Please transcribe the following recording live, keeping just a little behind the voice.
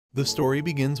The story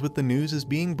begins with the news is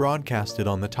being broadcasted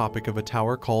on the topic of a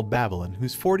tower called Babylon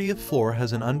whose 40th floor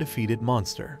has an undefeated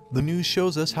monster. The news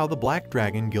shows us how the Black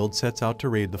Dragon Guild sets out to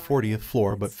raid the 40th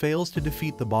floor but fails to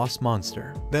defeat the boss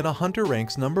monster. Then a hunter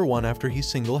ranks number 1 after he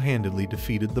single-handedly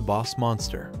defeated the boss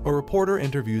monster. A reporter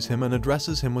interviews him and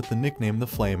addresses him with the nickname the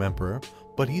Flame Emperor,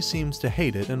 but he seems to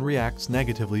hate it and reacts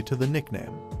negatively to the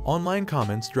nickname. Online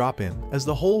comments drop in as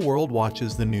the whole world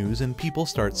watches the news and people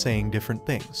start saying different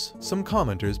things. Some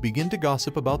commenters begin to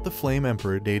gossip about the Flame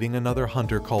Emperor dating another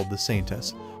hunter called the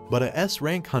Saintess, but a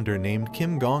S-rank hunter named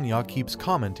Kim Gong-ya keeps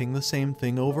commenting the same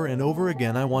thing over and over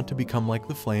again: "I want to become like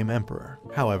the Flame Emperor."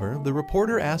 However, the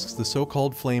reporter asks the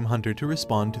so-called Flame Hunter to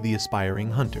respond to the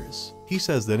aspiring hunters. He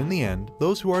says that in the end,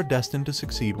 those who are destined to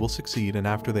succeed will succeed, and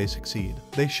after they succeed,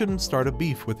 they shouldn't start a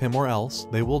beef with him or else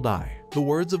they will die. The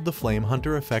words of the Flame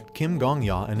Hunter affect Kim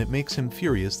Gong-ya and it makes him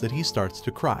furious that he starts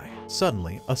to cry.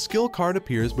 Suddenly, a skill card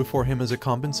appears before him as a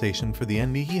compensation for the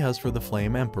envy he has for the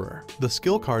Flame Emperor. The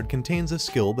skill card contains a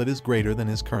skill that is greater than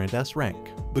his current S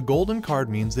rank. The golden card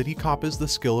means that he copies the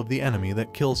skill of the enemy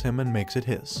that kills him and makes it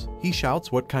his. He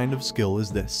shouts, "What kind of skill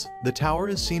is this?" The tower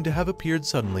is seen to have appeared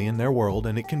suddenly in their world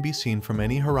and it can be seen from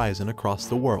any horizon across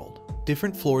the world.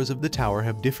 Different floors of the tower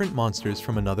have different monsters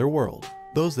from another world.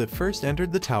 Those that first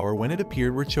entered the tower when it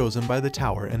appeared were chosen by the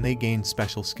tower and they gained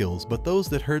special skills, but those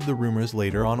that heard the rumors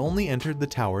later on only entered the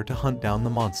tower to hunt down the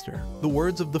monster. The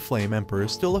words of the Flame Emperor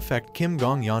still affect Kim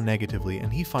Gong-ya negatively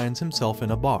and he finds himself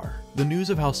in a bar. The news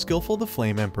of how skillful the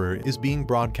Flame Emperor is being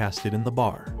broadcasted in the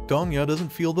bar. Gong-ya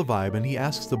doesn't feel the vibe and he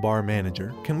asks the bar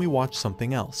manager, "Can we watch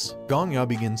something else?" Gong-ya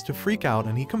begins to freak out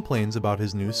and he complains about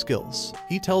his new skills.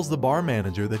 He tells the bar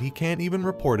manager that he can't even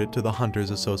report it to the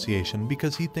Hunters Association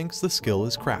because he thinks the skill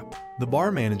is crap. The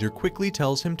bar manager quickly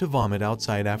tells him to vomit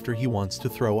outside after he wants to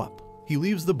throw up. He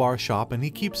leaves the bar shop and he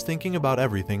keeps thinking about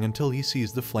everything until he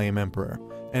sees the Flame Emperor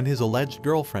and his alleged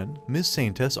girlfriend, Ms.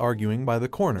 Saintess, arguing by the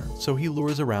corner, so he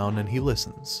lures around and he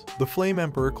listens. The Flame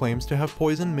Emperor claims to have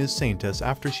poisoned Ms. Saintess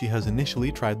after she has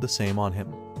initially tried the same on him.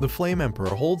 The Flame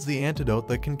Emperor holds the antidote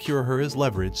that can cure her as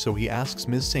leverage, so he asks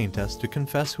Ms. Saintess to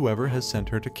confess whoever has sent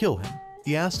her to kill him.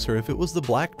 He asks her if it was the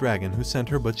Black Dragon who sent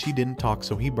her, but she didn't talk,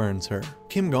 so he burns her.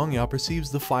 Kim Gong-ya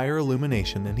perceives the fire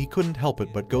illumination and he couldn't help it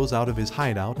but goes out of his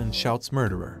hideout and shouts,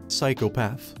 "Murderer,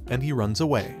 psychopath," and he runs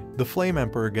away. The Flame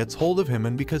Emperor gets hold of him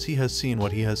and because he has seen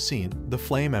what he has seen, the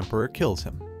Flame Emperor kills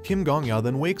him. Kim Gong-ya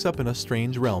then wakes up in a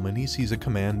strange realm and he sees a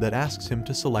command that asks him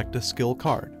to select a skill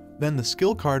card. Then the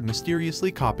skill card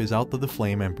mysteriously copies out the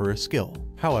Flame Emperor skill.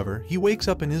 However, he wakes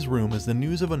up in his room as the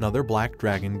news of another Black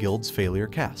Dragon Guild's failure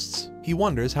casts. He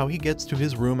wonders how he gets to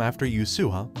his room after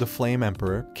Yusuha, the Flame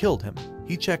Emperor, killed him.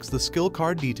 He checks the skill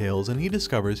card details and he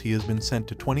discovers he has been sent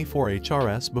to 24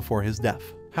 HRS before his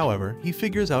death. However, he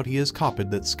figures out he has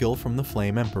copied that skill from the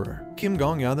Flame Emperor. Kim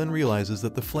Gong-ya then realizes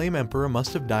that the Flame Emperor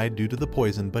must have died due to the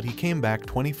poison, but he came back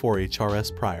 24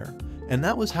 HRS prior, and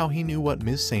that was how he knew what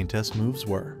Ms. Saintess' moves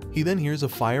were. He then hears a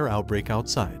fire outbreak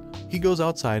outside. He goes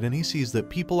outside and he sees that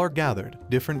people are gathered.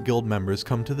 Different guild members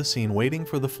come to the scene waiting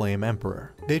for the Flame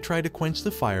Emperor. They try to quench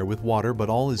the fire with water, but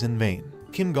all is in vain.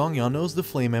 Kim Gong-ya knows the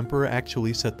Flame Emperor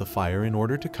actually set the fire in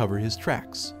order to cover his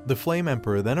tracks. The Flame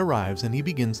Emperor then arrives and he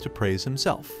begins to praise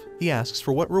himself. He asks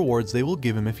for what rewards they will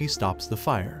give him if he stops the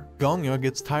fire. Gong-ya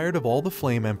gets tired of all the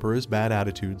Flame Emperor's bad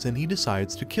attitudes and he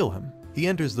decides to kill him. He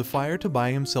enters the fire to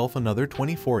buy himself another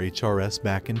 24 HRS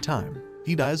back in time.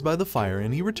 He dies by the fire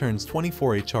and he returns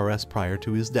 24 HRS prior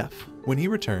to his death. When he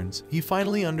returns, he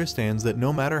finally understands that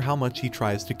no matter how much he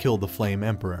tries to kill the Flame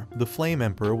Emperor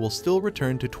will still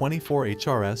return to 24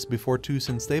 HRS before 2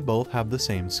 since they both have the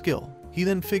same skill. He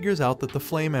then figures out that the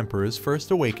Flame Emperor's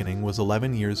first awakening was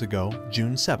 11 years ago,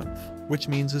 June 7th, which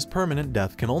means his permanent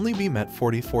death can only be met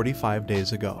 45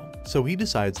 days ago. So he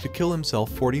decides to kill himself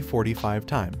 45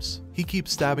 times. He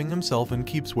keeps stabbing himself and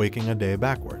keeps waking a day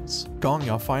backwards.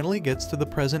 Gong-ya finally gets to the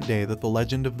present day that the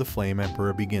legend of the Flame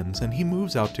Emperor begins and he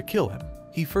moves out to kill him.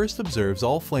 He first observes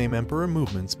all Flame Emperor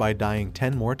movements by dying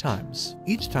 10 more times.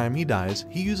 Each time he dies,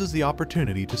 he uses the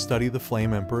opportunity to study the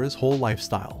Flame Emperor's whole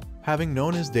lifestyle. Having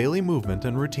known his daily movement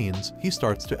and routines, he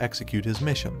starts to execute his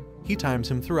mission. He times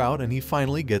him throughout and he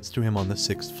finally gets to him on the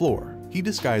 6th floor. He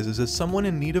disguises as someone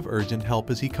in need of urgent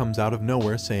help as he comes out of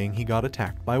nowhere saying he got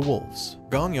attacked by wolves.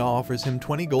 Gong-ya offers him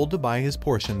 20 gold to buy his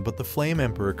portion, but the Flame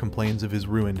Emperor complains of his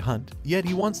ruined hunt, yet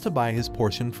he wants to buy his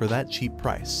portion for that cheap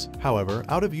price. However,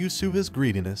 out of Yusuha's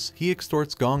greediness, he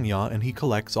extorts Gong-ya and he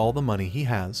collects all the money he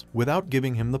has without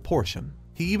giving him the portion.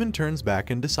 He even turns back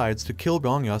and decides to kill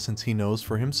Gong-ya since he knows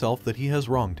for himself that he has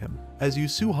wronged him. As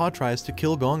Yusuha tries to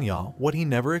kill Gong-ya, what he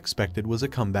never expected was a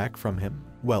comeback from him.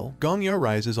 Well, Gong-ya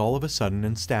rises all of a sudden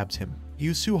and stabs him.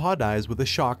 Yusuha dies with a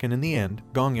shock, and in the end,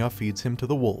 Gongya feeds him to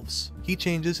the wolves. He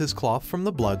changes his cloth from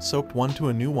the blood-soaked one to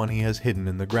a new one he has hidden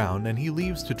in the ground, and he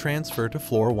leaves to transfer to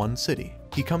Floor 1 City.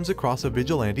 He comes across a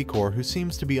vigilante corps who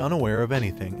seems to be unaware of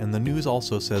anything, and the news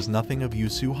also says nothing of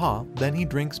Yusuha. Then he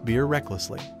drinks beer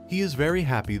recklessly. He is very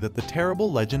happy that the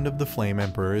terrible legend of the Flame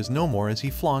Emperor is no more as he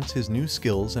flaunts his new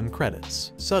skills and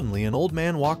credits. Suddenly an old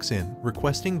man walks in,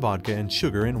 requesting vodka and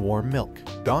sugar in warm milk.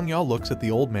 Gongya looks at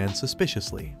the old man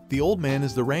suspiciously. The old man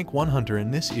is the rank 1 hunter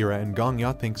in this era, and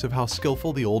Gongya thinks of how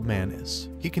skillful the old man is.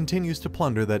 He continues to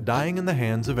plunder that dying in the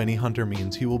hands of any hunter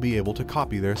means he will be able to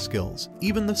copy their skills,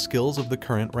 even the skills of the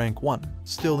current rank 1.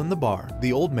 Still in the bar,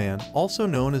 the old man, also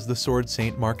known as the Sword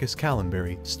Saint Marcus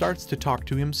Callenberry, starts to talk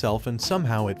to himself, and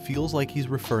somehow it feels like he's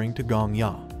referring to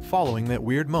Gongya. Following that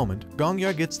weird moment,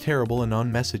 Gongya gets terrible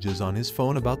anon messages on his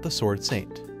phone about the Sword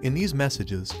Saint. In these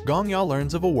messages, Gongya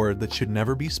learns of a word that should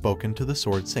never be spoken to the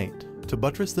Sword Saint. To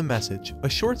buttress the message, a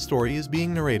short story is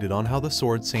being narrated on how the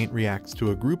Sword Saint reacts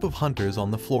to a group of hunters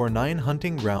on the Floor 9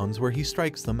 hunting grounds, where he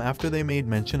strikes them after they made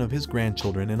mention of his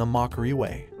grandchildren in a mockery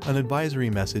way. An advisory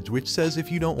message which says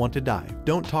if you don't want to die,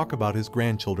 don't talk about his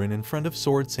grandchildren in front of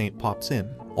Sword Saint pops in.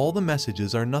 All the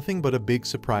messages are nothing but a big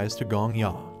surprise to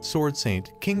Gongya. Sword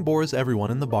Saint King bores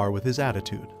everyone in the bar with his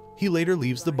attitude. He later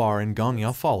leaves the bar and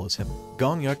Gongya follows him.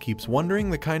 Gongya keeps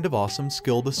wondering the kind of awesome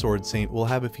skill the Sword Saint will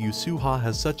have if Yusuha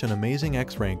has such an amazing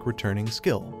X-rank returning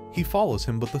skill. He follows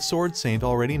him, but the Sword Saint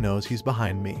already knows he's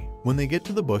behind me. When they get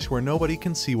to the bush where nobody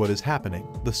can see what is happening,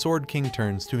 the Sword King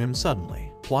turns to him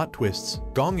suddenly. Plot twists,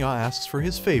 Gongya asks for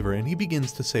his favor and he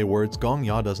begins to say words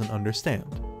Gongya doesn't understand.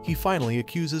 He finally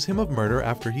accuses him of murder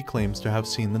after he claims to have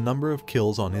seen the number of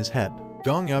kills on his head.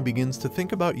 Gongya begins to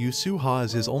think about Yusuha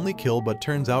as his only kill, but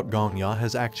turns out Gongya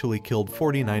has actually killed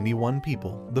 4091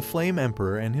 people, the Flame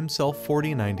Emperor and himself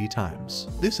 4090 times.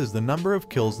 This is the number of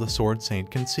kills the Sword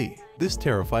Saint can see. This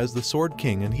terrifies the Sword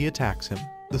King and he attacks him.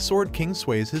 The Sword King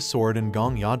sways his sword and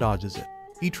Gongya dodges it.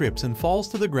 He trips and falls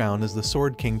to the ground as the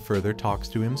Sword King further talks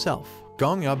to himself.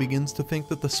 Gongya begins to think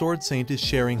that the Sword Saint is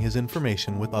sharing his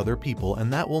information with other people,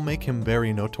 and that will make him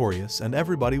very notorious, and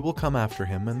everybody will come after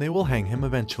him and they will hang him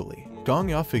eventually.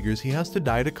 Gongya figures he has to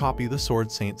die to copy the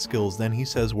Sword Saint's skills. Then he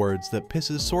says words that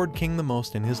pisses Sword King the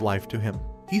most in his life to him.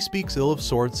 He speaks ill of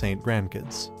Sword Saint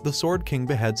grandkids. The Sword King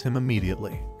beheads him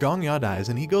immediately. Gongya dies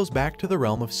and he goes back to the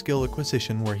realm of skill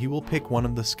acquisition, where he will pick one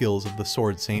of the skills of the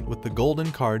Sword Saint with the golden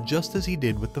card, just as he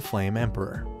did with the Flame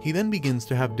Emperor. He then begins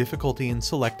to have difficulty in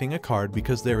selecting a card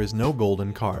because there is no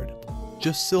golden card,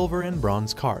 just silver and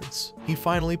bronze cards. He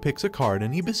finally picks a card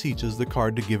and he beseeches the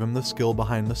card to give him the skill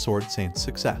behind the Sword Saint's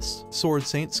success. Sword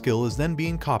Saint's skill is then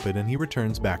being copied and he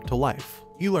returns back to life.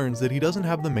 He learns that he doesn't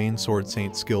have the main Sword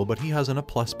Saint skill, but he has an A+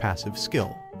 passive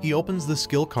skill. He opens the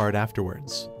skill card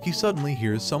afterwards. He suddenly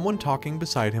hears someone talking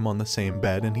beside him on the same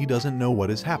bed and he doesn't know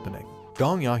what is happening.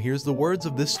 Gongya hears the words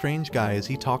of this strange guy as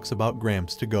he talks about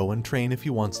Gramps to go and train if he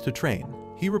wants to train.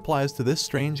 He replies to this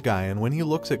strange guy, and when he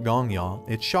looks at Gongya,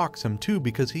 it shocks him too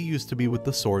because he used to be with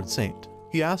the Sword Saint.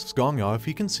 He asks Gongya if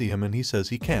he can see him and he says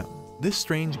he can. This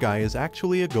strange guy is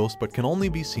actually a ghost but can only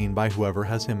be seen by whoever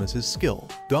has him as his skill.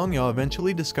 Gongya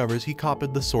eventually discovers he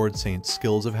copied the Sword Saint's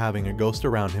skills of having a ghost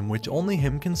around him which only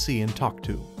him can see and talk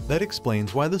to. That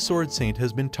explains why the Sword Saint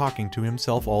has been talking to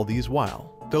himself all these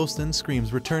while. Ghost then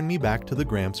screams, "Return me back to the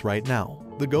Gramps right now."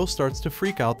 The ghost starts to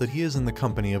freak out that he is in the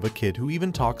company of a kid who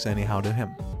even talks anyhow to him.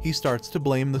 He starts to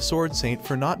blame the Sword Saint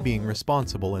for not being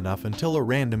responsible enough until a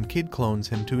random kid clones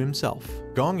him to himself.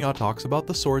 Gongya talks about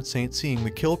the Sword Saint seeing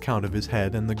the kill count of his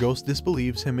head and the ghost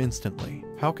disbelieves him instantly.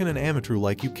 "How can an amateur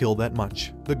like you kill that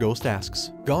much?" the ghost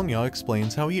asks. Gongya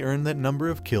explains how he earned that number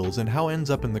of kills and how ends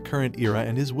up in the current era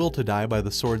and his will to die by the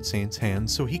Sword Saint's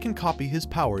hands so he can copy his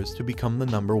powers to become the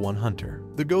 #1 hunter.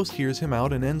 The ghost hears him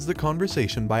out and ends the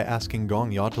conversation by asking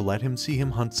Gongya to let him see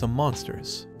him hunt some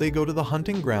monsters. They go to the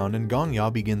hunting ground and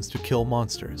Gongya begins to kill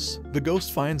monsters. The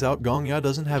ghost finds out Gongya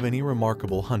doesn't have any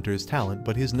remarkable hunter's talent,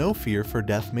 but his no fear for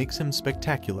death makes him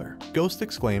spectacular. Ghost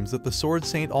exclaims that the Sword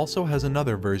Saint also has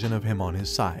another version of him on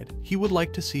his side. He would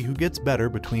like to see who gets better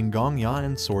between Gongya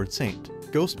and Sword Saint.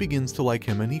 Ghost begins to like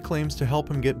him and he claims to help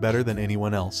him get better than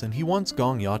anyone else, and he wants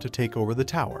Gongya to take over the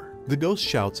tower. The ghost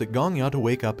shouts at Gongya to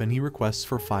wake up and he requests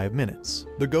for 5 minutes.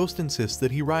 The ghost insists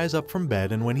that he rise up from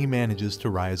bed, and when he manages to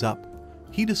rise up,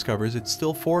 he discovers it's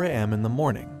still 4 AM in the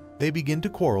morning. They begin to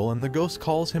quarrel and the ghost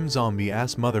calls him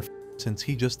zombie-ass mother since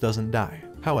he just doesn't die.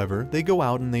 However, they go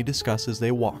out and they discuss as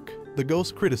they walk. The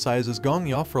ghost criticizes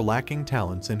Gongya for lacking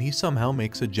talents and he somehow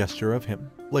makes a gesture of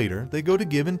him. Later, they go to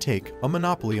Give and Take, a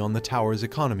monopoly on the tower's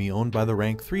economy owned by the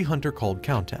rank 3 hunter called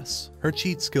Countess. Her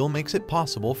cheat skill makes it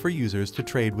possible for users to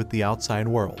trade with the outside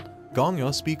world.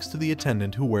 Gongya speaks to the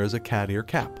attendant who wears a cat ear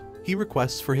cap. He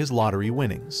requests for his lottery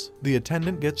winnings. The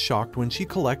attendant gets shocked when she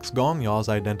collects Gongya's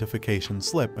identification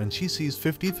slip and she sees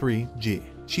 53G.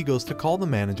 She goes to call the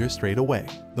manager straight away.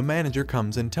 The manager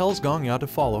comes and tells Gongya to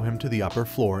follow him to the upper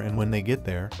floor, and when they get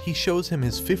there, he shows him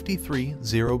his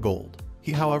 53-0 gold.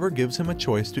 He however gives him a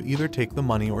choice to either take the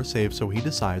money or save, so he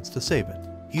decides to save it.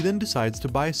 He then decides to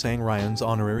buy Sang Ryan's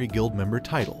honorary guild member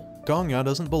title. Gongya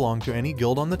doesn't belong to any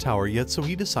guild on the tower yet, so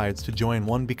he decides to join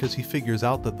one because he figures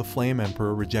out that the Flame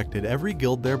Emperor rejected every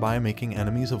guild, thereby making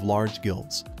enemies of large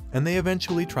guilds, and they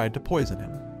eventually tried to poison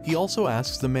him. He also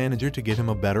asks the manager to get him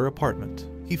a better apartment.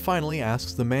 He finally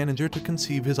asks the manager to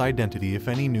conceal his identity if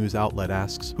any news outlet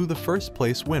asks who the first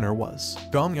place winner was.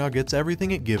 Gongya gets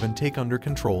everything it give and take under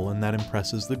control, and that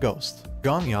impresses the ghost.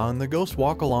 Gongya and the ghost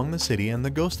walk along the city, and the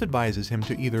ghost advises him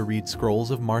to either read scrolls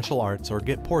of martial arts or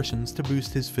get portions to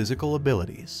boost his physical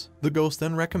abilities. The ghost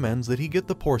then recommends that he get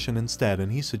the portion instead,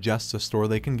 and he suggests a store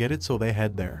they can get it, so they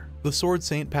head there. The Sword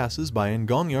Saint passes by and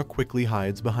Gongya quickly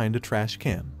hides behind a trash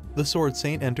can. The Sword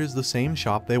Saint enters the same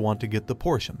shop they want to get the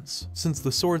portions. Since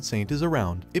the Sword Saint is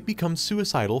around, it becomes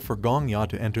suicidal for Gongya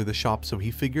to enter the shop, so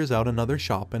he figures out another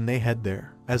shop and they head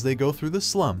there. As they go through the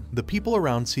slum, the people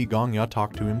around see Gongya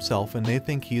talk to himself and they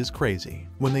think he is crazy.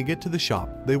 When they get to the shop,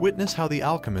 they witness how the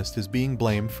alchemist is being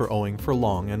blamed for owing for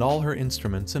long, and all her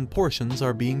instruments and portions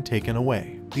are being taken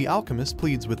away. The alchemist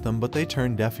pleads with them, but they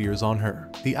turn deaf ears on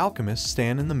her. The alchemists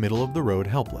stand in the middle of the road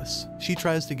helpless. She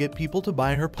tries to get people to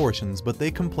buy her portions, but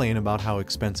they complain about how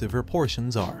expensive her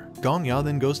portions are. Gongya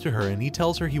then goes to her and he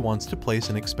tells her he wants to place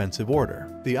an expensive order.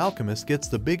 The alchemist gets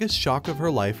the biggest shock of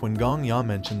her life when Gongya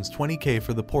mentions 20k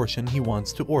for the portion he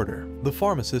wants to order. The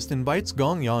pharmacist invites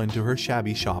Gongya into her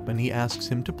shabby shop and he asks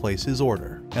him to place his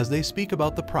order. As they speak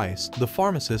about the price, the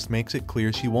pharmacist makes it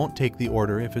clear she won't take the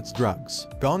order if it's drugs.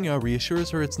 Gongya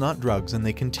reassures her it's not drugs, and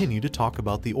they continue to talk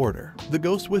about the order. The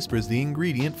ghost whispers the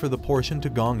ingredient for the portion to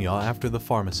Gongya after the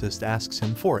pharmacist asks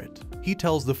him for it. He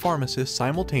tells the pharmacist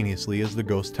simultaneously as the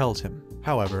ghost tells him.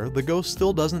 However, the ghost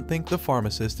still doesn't think the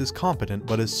pharmacist is competent,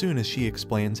 but as soon as she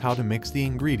explains how to mix the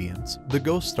ingredients, the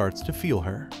ghost starts to feel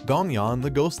her. Gongya and the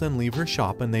ghost then leave her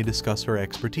shop and they discuss her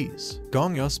expertise.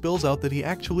 Gongya spills out that he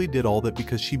actually did all that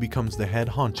because she becomes the head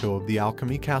honcho of the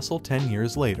alchemy castle 10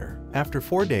 years later. After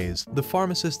 4 days, the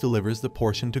pharmacist delivers the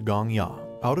portion to Gongya.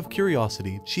 Out of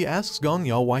curiosity, she asks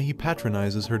Gongya why he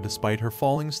patronizes her despite her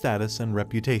falling status and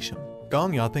reputation.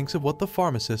 Gongya thinks of what the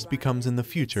pharmacist becomes in the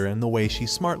future and the way she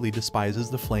smartly despises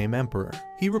the Flame Emperor.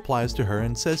 He replies to her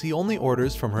and says he only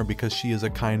orders from her because she is a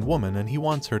kind woman and he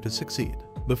wants her to succeed.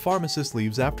 The pharmacist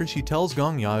leaves after she tells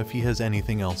Gongya if he has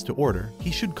anything else to order,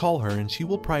 he should call her and she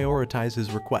will prioritize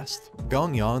his request.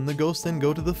 Gongya and the ghost then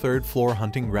go to the 3rd floor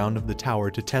hunting ground of the tower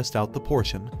to test out the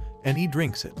portion, and he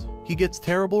drinks it. He gets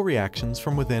terrible reactions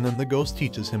from within, and the ghost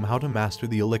teaches him how to master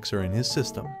the elixir in his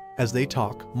system. As they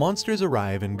talk, monsters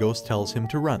arrive and Ghost tells him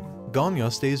to run.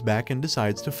 Gongya stays back and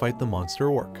decides to fight the monster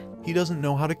orc. He doesn't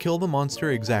know how to kill the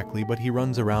monster exactly, but he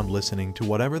runs around listening to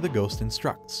whatever the ghost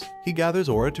instructs. He gathers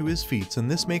aura to his feet and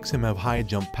this makes him have high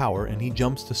jump power, and he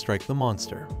jumps to strike the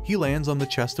monster. He lands on the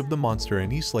chest of the monster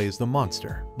and he slays the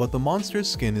monster, but the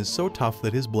monster's skin is so tough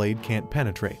that his blade can't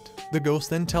penetrate. The ghost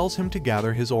then tells him to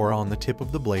gather his aura on the tip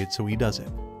of the blade, so he does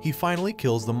it. He finally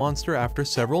kills the monster after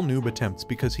several noob attempts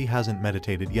because he hasn't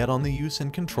meditated yet on the use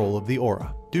and control of the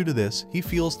aura. Due to this, he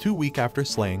feels too weak after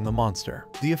slaying the monster.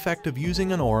 The effect of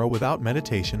using an aura without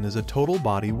meditation is a total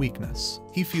body weakness.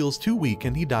 He feels too weak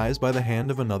and he dies by the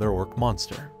hand of another orc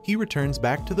monster. He returns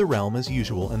back to the realm as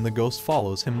usual and the ghost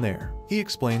follows him there. He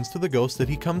explains to the ghost that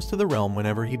he comes to the realm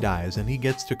whenever he dies and he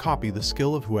gets to copy the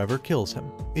skill of whoever kills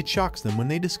him. It shocks them when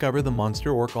they discover the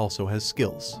monster orc also has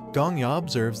skills. Gongya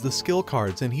observes the skill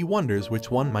cards and he wonders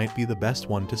which one might be the best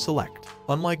one to select.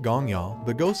 Unlike Gongya,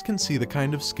 the ghost can see the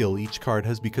kind of skill each card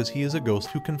has because he is a ghost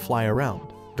who can fly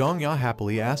around. Gongya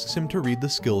happily asks him to read the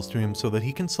skills to him so that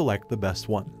he can select the best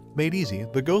one. Made easy,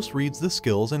 the ghost reads the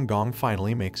skills and Gong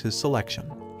finally makes his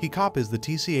selection. He copies the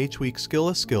TCH weak skill,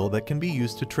 a skill that can be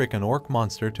used to trick an orc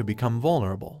monster to become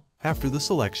vulnerable. After the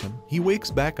selection, he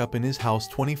wakes back up in his house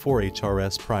 24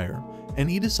 HRS prior, and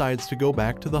he decides to go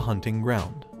back to the hunting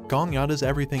ground. Gongya does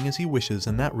everything as he wishes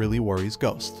and that really worries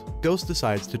Ghost. Ghost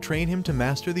decides to train him to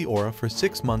master the aura for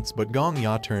 6 months, but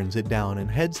Gongya turns it down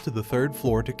and heads to the 3rd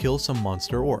floor to kill some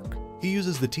monster orc. He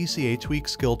uses the TCH weak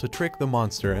skill to trick the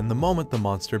monster, and the moment the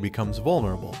monster becomes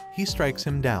vulnerable, he strikes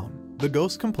him down. The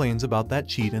ghost complains about that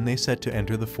cheat and they set to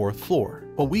enter the 4th floor.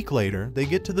 A week later, they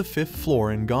get to the 5th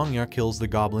floor and Gongya kills the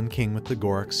Goblin King with the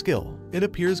Gorak skill. It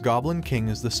appears Goblin King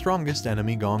is the strongest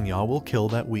enemy Gongya will kill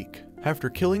that week.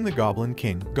 After killing the Goblin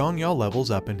King, Gongya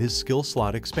levels up and his skill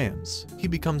slot expands. He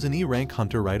becomes an E-rank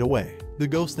hunter right away. The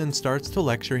ghost then starts to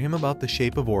lecture him about the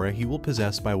shape of aura he will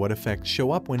possess by what effects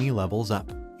show up when he levels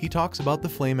up. He talks about the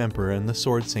Flame Emperor and the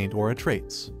Sword Saint aura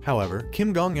traits. However,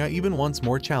 Kim Gongya even wants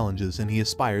more challenges and he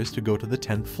aspires to go to the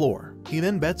 10th floor. He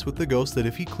then bets with the ghost that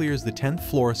if he clears the 10th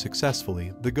floor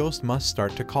successfully, the ghost must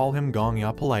start to call him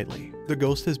Gongya politely. The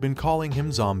ghost has been calling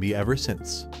him zombie ever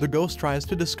since. The ghost tries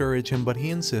to discourage him but he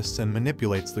insists and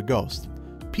manipulates the ghost.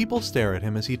 People stare at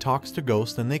him as he talks to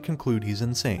Ghost and they conclude he's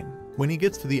insane. When he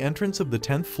gets to the entrance of the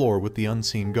 10th floor with the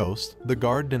unseen ghost, the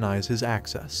guard denies his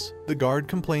access. The guard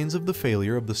complains of the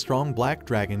failure of the strong Black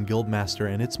Dragon Guild Master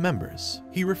and its members.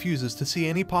 He refuses to see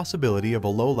any possibility of a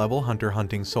low-level hunter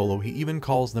hunting solo. He even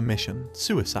calls the mission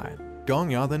suicide.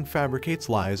 Gongya then fabricates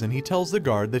lies and he tells the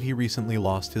guard that he recently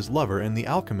lost his lover and the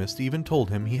alchemist even told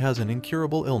him he has an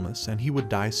incurable illness and he would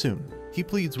die soon. He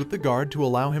pleads with the guard to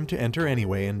allow him to enter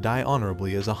anyway and die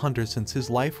honorably as a hunter since his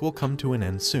life will come to an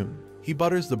end soon. He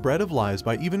butters the bread of lies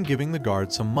by even giving the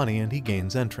guard some money and he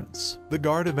gains entrance. The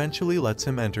guard eventually lets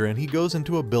him enter and he goes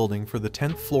into a building for the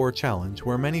 10th floor challenge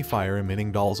where many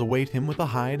fire-emitting dolls await him with a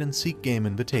hide-and-seek game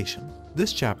invitation.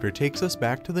 This chapter takes us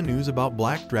back to the news about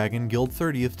Black Dragon Guild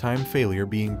 30th time failure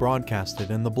being broadcasted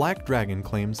and the Black Dragon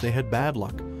claims they had bad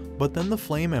luck. But then the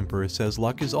Flame Emperor says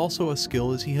luck is also a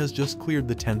skill as he has just cleared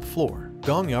the 10th floor.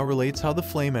 Gongya relates how the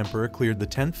Flame Emperor cleared the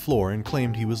 10th floor and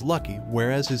claimed he was lucky,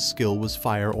 whereas his skill was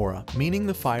fire aura, meaning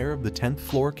the fire of the 10th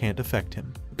floor can't affect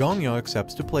him. Gongya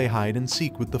accepts to play hide and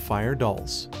seek with the fire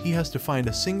dolls. He has to find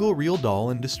a single real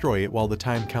doll and destroy it while the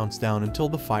time counts down until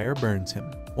the fire burns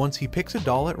him. Once he picks a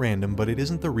doll at random but it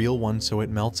isn't the real one so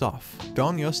it melts off.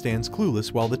 Gongya stands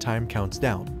clueless while the time counts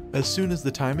down. As soon as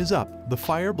the time is up, the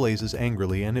fire blazes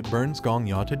angrily and it burns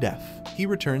Gongya to death. He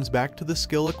returns back to the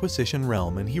skill acquisition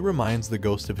realm and he reminds the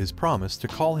ghost of his promise to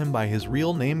call him by his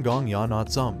real name Gongya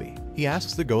not zombie. He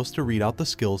asks the ghost to read out the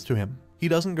skills to him. He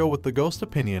doesn't go with the ghost's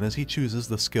opinion as he chooses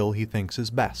the skill he thinks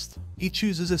is best. He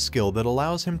chooses a skill that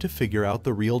allows him to figure out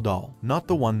the real doll, not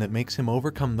the one that makes him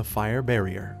overcome the fire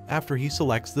barrier. After he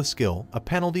selects the skill, a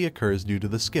penalty occurs due to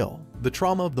the skill. The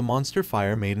trauma of the monster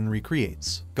fire maiden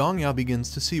recreates. Gongya begins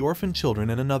to see orphan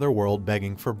children in another world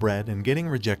begging for bread and getting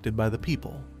rejected by the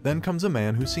people. Then comes a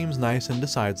man who seems nice and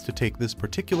decides to take this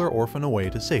particular orphan away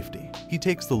to safety. He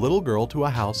takes the little girl to a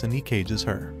house and he cages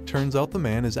her. Turns out the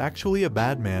man is actually a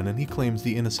bad man and he claims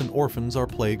the innocent orphans are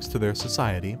plagues to their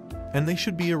society and they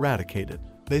should be eradicated.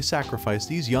 They sacrifice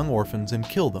these young orphans and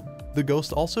kill them. The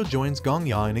ghost also joins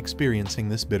Gongya in experiencing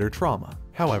this bitter trauma.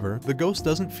 However, the ghost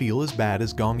doesn't feel as bad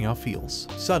as Gongya feels.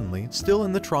 Suddenly, still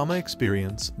in the trauma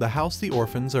experience, the house the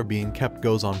orphans are being kept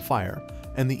goes on fire,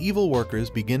 and the evil workers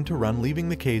begin to run, leaving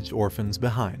the caged orphans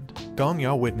behind.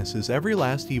 Gongya witnesses every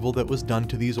last evil that was done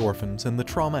to these orphans and the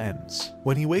trauma ends.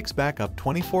 When he wakes back up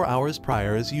 24 hours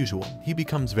prior as usual, he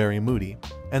becomes very moody,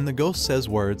 and the ghost says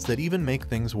words that even make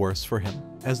things worse for him.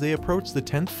 As they approach the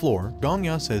 10th floor,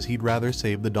 Gongya says he'd rather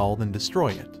save the doll than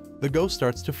destroy it. The ghost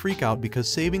starts to freak out because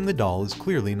saving the doll is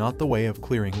clearly not the way of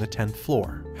clearing the 10th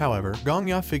floor. However,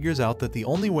 Gongya figures out that the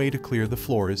only way to clear the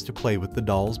floor is to play with the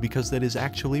dolls because that is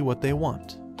actually what they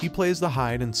want. He plays the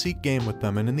hide and seek game with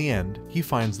them and in the end, he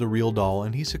finds the real doll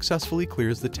and he successfully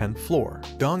clears the 10th floor.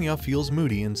 Gongya feels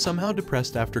moody and somehow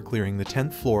depressed after clearing the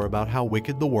 10th floor about how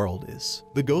wicked the world is.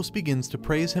 The ghost begins to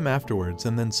praise him afterwards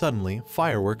and then suddenly,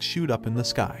 fireworks shoot up in the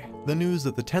sky. The news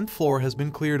that the 10th floor has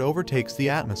been cleared overtakes the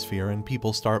atmosphere and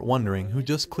people start wondering who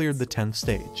just cleared the 10th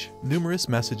stage. Numerous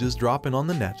messages drop in on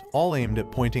the net, all aimed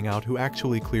at pointing out who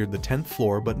actually cleared the 10th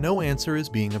floor, but no answer is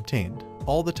being obtained.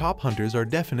 All the top hunters are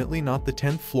definitely not the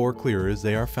 10th floor clearers,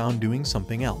 they are found doing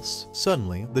something else.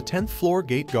 Suddenly, the 10th floor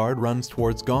gate guard runs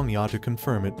towards Gongya to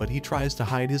confirm it, but he tries to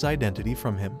hide his identity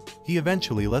from him. He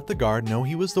eventually let the guard know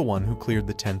he was the one who cleared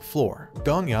the 10th floor.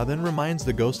 Gongya then reminds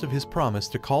the ghost of his promise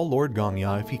to call Lord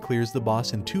Gongya if he clears the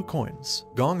boss in 2 coins.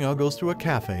 Gongya goes to a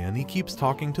cafe and he keeps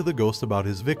talking to the ghost about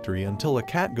his victory until a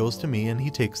cat goes to me and he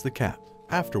takes the cat.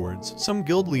 Afterwards, some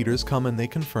guild leaders come and they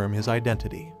confirm his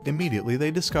identity. Immediately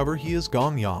they discover he is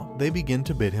Gongya. They begin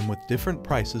to bid him with different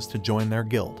prices to join their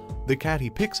guild. The cat he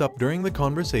picks up during the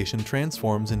conversation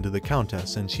transforms into the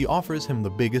countess and she offers him the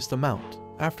biggest amount.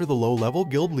 After the low-level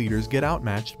guild leaders get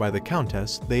outmatched by the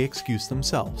countess, they excuse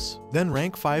themselves. Then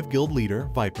rank 5 guild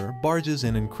leader, Viper, barges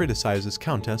in and criticizes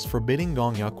countess for bidding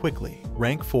Gongya quickly.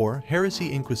 Rank 4,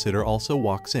 Heresy Inquisitor also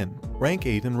walks in. Rank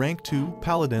 8 and rank 2,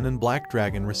 Paladin and Black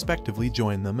Dragon respectively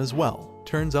join them as well.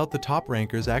 Turns out the top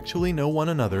rankers actually know one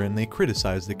another and they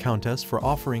criticize the countess for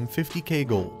offering 50k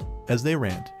gold. As they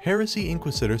rant, Heresy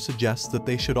Inquisitor suggests that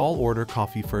they should all order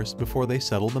coffee first before they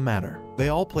settle the matter. They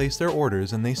all place their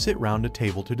orders and they sit round a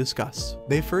table to discuss.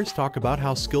 They first talk about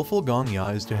how skillful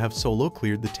Gongya is to have solo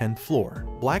cleared the 10th floor.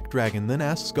 Black Dragon then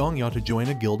asks Gongya to join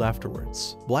a guild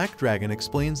afterwards. Black Dragon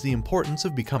explains the importance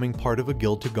of becoming part of a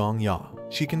guild to Gongya.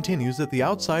 She continues that the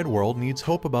outside world needs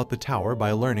hope about the tower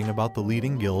by learning about the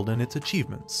leading guild and its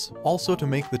achievements. Also, to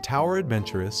make the tower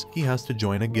adventurous, he has to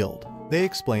join a guild. They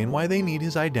explain why they need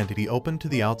his identity open to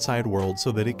the outside world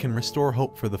so that it can restore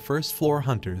hope for the first floor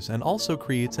hunters and also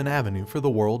creates an avenue for the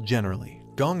world generally.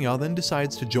 Gongya then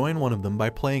decides to join one of them by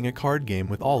playing a card game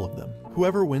with all of them.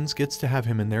 Whoever wins gets to have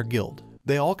him in their guild.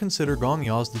 They all consider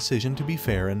Gongya's decision to be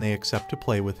fair and they accept to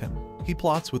play with him. He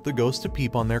plots with the ghost to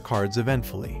peep on their cards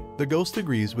eventfully. The ghost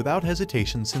agrees without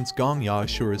hesitation since Gongya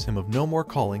assures him of no more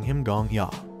calling him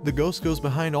Gongya. The ghost goes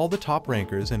behind all the top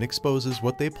rankers and exposes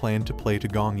what they plan to play to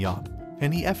Gongya,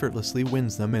 and he effortlessly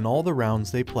wins them in all the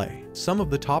rounds they play. Some of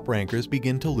the top rankers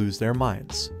begin to lose their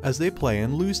minds. As they play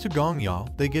and lose to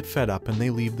Gongya, they get fed up and they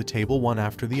leave the table one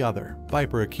after the other.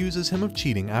 Viper accuses him of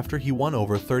cheating after he won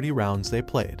over 30 rounds they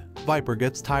played. Viper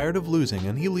gets tired of losing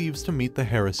and he leaves to meet the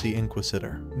Heresy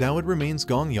Inquisitor. Now it remains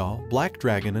Gongya, Black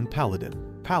Dragon, and Paladin.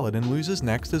 Paladin loses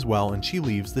next as well and she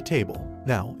leaves the table.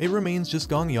 Now, it remains just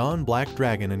Gongya and Black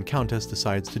Dragon, and Countess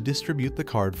decides to distribute the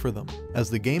card for them.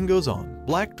 As the game goes on,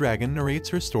 Black Dragon narrates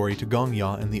her story to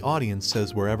Gongya and the audience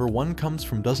says wherever one comes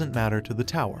from doesn't matter to the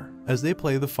tower. As they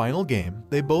play the final game,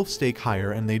 they both stake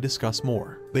higher and they discuss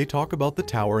more. They talk about the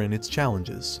tower and its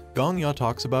challenges. Gongya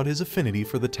talks about his affinity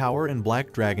for the tower and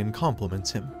Black Dragon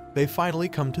compliments him. They finally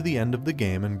come to the end of the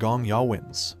game and Gongya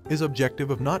wins. His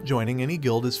objective of not joining any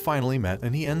guild is finally met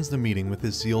and he ends the meeting with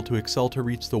his zeal to excel to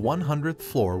reach the 100th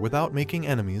floor without making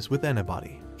enemies with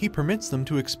anybody. He permits them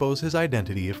to expose his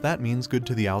identity if that means good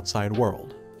to the outside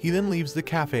world. He then leaves the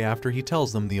cafe after he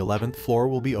tells them the 11th floor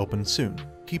will be open soon.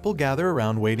 People gather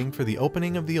around waiting for the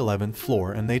opening of the 11th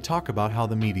floor and they talk about how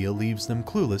the media leaves them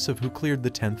clueless of who cleared the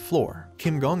 10th floor.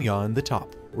 Kim Gongya and the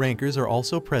top rankers are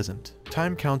also present.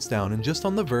 Time counts down and just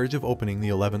on the verge of opening the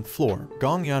 11th floor,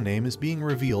 Gongya's name is being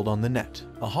revealed on the net.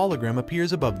 A hologram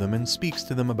appears above them and speaks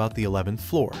to them about the 11th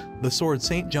floor. The Sword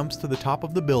Saint jumps to the top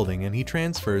of the building and he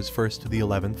transfers first to the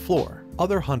 11th floor.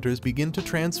 Other hunters begin to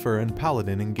transfer and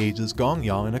Paladin engages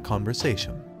Gongya in a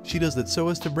conversation. She does that so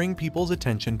as to bring people's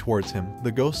attention towards him.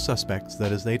 The ghost suspects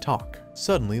that as they talk.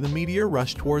 Suddenly the meteor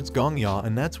rushes towards Gongya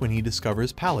and that's when he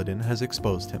discovers Paladin has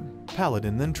exposed him.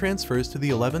 Paladin then transfers to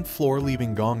the 11th floor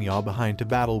leaving Gongya behind to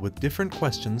battle with different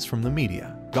questions from the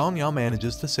media. Gongya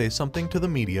manages to say something to the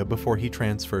media before he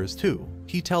transfers too.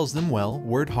 He tells them well,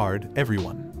 word hard,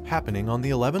 everyone. Happening on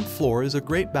the 11th floor is a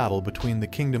great battle between the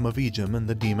Kingdom of Egypt and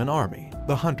the Demon Army.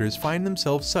 The hunters find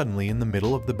themselves suddenly in the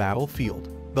middle of the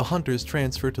battlefield. The hunters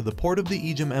transfer to the port of the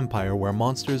Egypt Empire where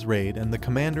monsters raid and the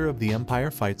commander of the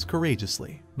empire fights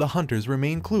courageously. The hunters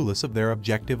remain clueless of their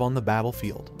objective on the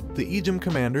battlefield. The Egypt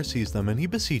commander sees them and he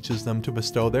beseeches them to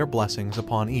bestow their blessings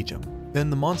upon Egypt. Then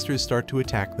the monsters start to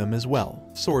attack them as well.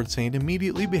 Sword Saint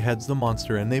immediately beheads the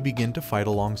monster and they begin to fight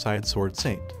alongside Sword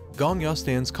Saint. Gongya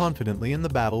stands confidently in the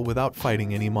battle without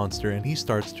fighting any monster and he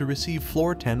starts to receive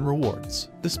floor 10 rewards.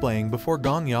 Displaying before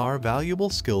Gongya are valuable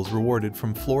skills rewarded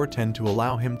from floor 10 to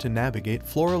allow him to navigate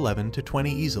floor 11 to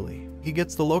 20 easily. He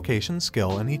gets the location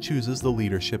skill and he chooses the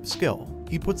leadership skill.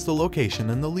 He puts the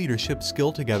location and the leadership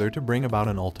skill together to bring about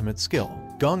an ultimate skill.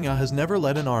 Gongya has never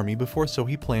led an army before so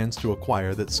he plans to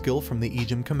acquire that skill from the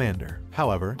Egypt commander.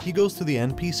 However, he goes to the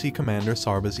NPC commander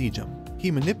Sarba's Egypt.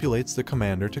 He manipulates the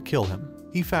commander to kill him.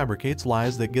 He fabricates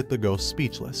lies that get the ghost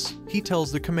speechless. He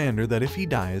tells the commander that if he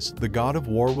dies, the god of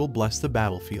war will bless the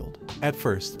battlefield. At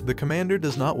first, the commander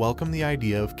does not welcome the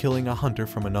idea of killing a hunter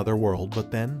from another world,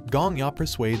 but then, Gongya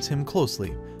persuades him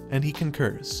closely, and he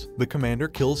concurs. The commander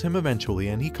kills him eventually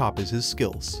and he copies his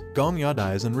skills. Gongya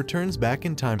dies and returns back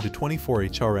in time to 24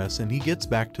 HRS and he gets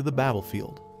back to the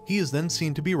battlefield. He is then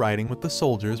seen to be riding with the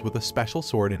soldiers with a special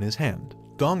sword in his hand.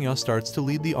 Gongya starts to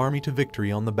lead the army to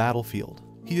victory on the battlefield.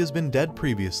 He has been dead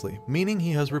previously, meaning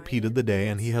he has repeated the day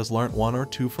and he has learnt one or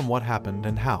two from what happened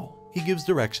and how. He gives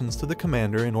directions to the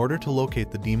commander in order to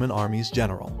locate the demon army's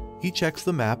general. He checks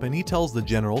the map and he tells the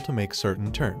general to make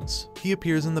certain turns. He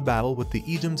appears in the battle with the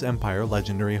Egypt's Empire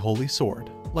legendary holy sword.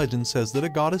 Legend says that a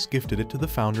goddess gifted it to the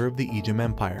founder of the Egypt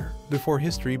Empire. Before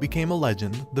history became a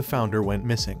legend, the founder went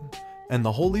missing, and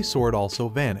the holy sword also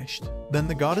vanished. Then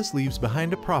the goddess leaves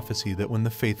behind a prophecy that when the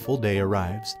faithful day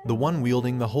arrives, the one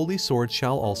wielding the holy sword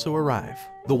shall also arrive.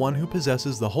 The one who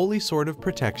possesses the holy sword of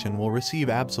protection will receive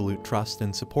absolute trust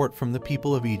and support from the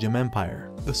people of Egypt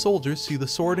Empire. The soldiers see the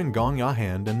sword in Gongya's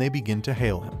hand and they begin to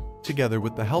hail him. Together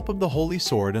with the help of the Holy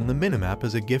Sword and the minimap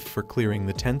as a gift for clearing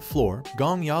the 10th floor,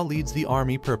 Gong Ya leads the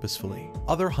army purposefully.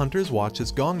 Other hunters watch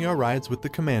as Gong Ya rides with the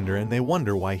commander and they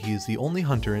wonder why he is the only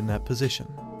hunter in that position.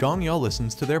 Gong Ya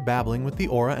listens to their babbling with the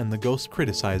aura and the ghost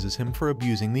criticizes him for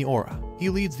abusing the aura. He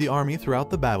leads the army throughout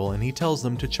the battle and he tells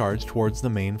them to charge towards the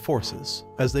main forces.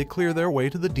 As they clear their way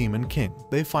to the Demon King,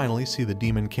 they finally see the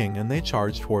Demon King and they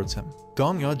charge towards him.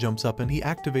 Gong Ya jumps up and he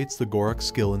activates the Gorak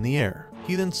skill in the air.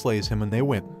 He then slays him and they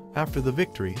win. After the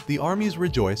victory, the armies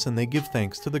rejoice and they give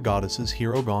thanks to the goddess's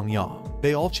hero Gong Ya.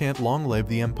 They all chant "Long live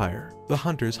the Empire." The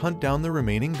hunters hunt down the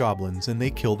remaining goblins and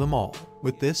they kill them all.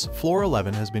 With this, floor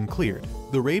 11 has been cleared.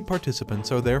 The raid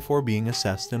participants are therefore being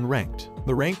assessed and ranked.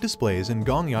 The rank displays and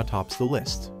Gong Ya tops the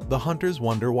list. The hunters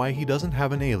wonder why he doesn't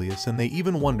have an alias and they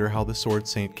even wonder how the Sword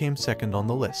Saint came second on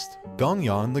the list. Gong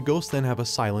Ya and the ghost then have a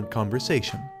silent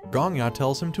conversation. Gong Ya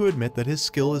tells him to admit that his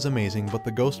skill is amazing, but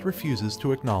the ghost refuses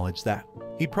to acknowledge that.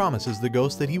 He promises the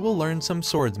ghost that he will learn some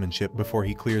swordsmanship before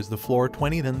he clears the floor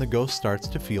 20. Then the ghost starts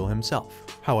to feel himself.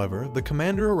 However, the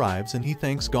commander arrives and he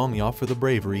thanks Gong Ya for the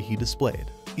bravery he displayed.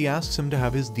 He asks him to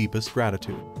have his deepest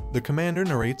gratitude. The commander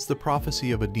narrates the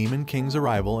prophecy of a demon king's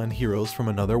arrival and heroes from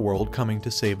another world coming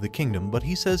to save the kingdom, but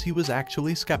he says he was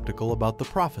actually skeptical about the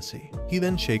prophecy. He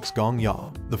then shakes Gong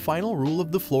Ya. The final rule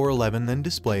of the floor 11 then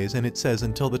displays and it says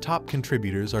until the top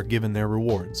contributors are given their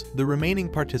rewards, the remaining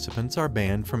participants are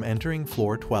banned from entering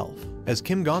floor 12. As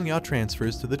Gong Ya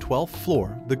transfers to the 12th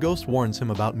floor, the ghost warns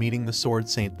him about meeting the Sword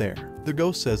Saint there. The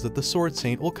ghost says that the Sword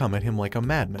Saint will come at him like a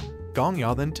madman. Gong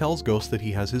Ya then tells Ghost that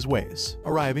he has his ways.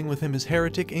 Arriving with him is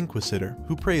Heretic Inquisitor,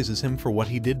 who praises him for what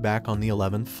he did back on the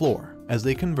 11th floor. As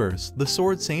they converse, the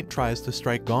Sword Saint tries to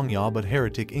strike Gong Ya, but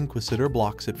Heretic Inquisitor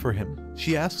blocks it for him.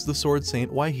 She asks the Sword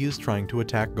Saint why he is trying to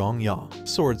attack Gong Ya.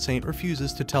 Sword Saint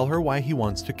refuses to tell her why he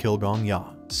wants to kill Gong Ya.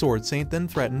 Sword Saint then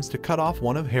threatens to cut off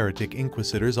one of Heretic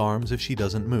Inquisitor's arms if she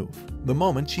doesn't move. The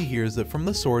moment she hears that from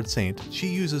the Sword Saint, she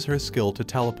uses her skill to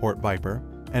teleport Viper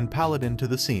and Paladin to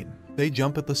the scene. They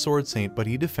jump at the Sword Saint, but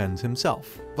he defends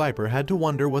himself. Viper had to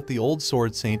wonder what the old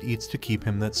Sword Saint eats to keep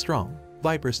him that strong.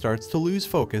 Viper starts to lose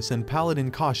focus and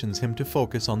Paladin cautions him to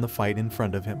focus on the fight in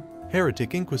front of him.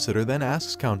 Heretic Inquisitor then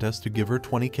asks Countess to give her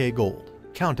 20k gold.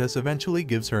 Countess eventually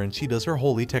gives her and she does her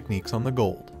holy techniques on the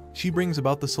gold. She brings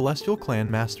about the Celestial Clan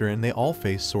Master and they all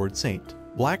face Sword Saint.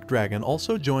 Black Dragon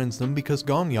also joins them because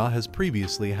Gong Ya has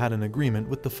previously had an agreement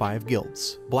with the 5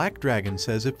 guilds. Black Dragon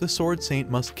says if the Sword Saint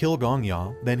must kill Gong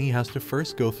Ya, then he has to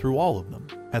first go through all of them.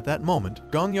 At that moment,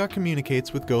 Gong Ya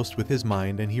communicates with Ghost with his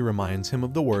mind and he reminds him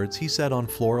of the words he said on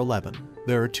floor 11.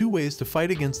 There are 2 ways to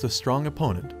fight against a strong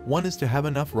opponent. One is to have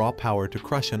enough raw power to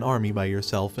crush an army by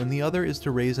yourself and the other is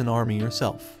to raise an army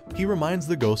yourself. He reminds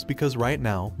the Ghost because right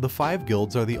now, the 5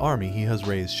 guilds are the army he has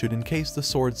raised should in case the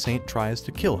Sword Saint tries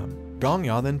to kill him. Gong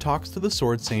Ya then talks to the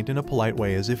Sword Saint in a polite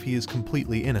way as if he is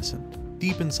completely innocent.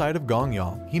 Deep inside of Gong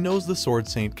Ya, he knows the Sword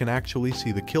Saint can actually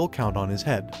see the kill count on his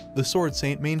head. The Sword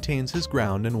Saint maintains his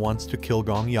ground and wants to kill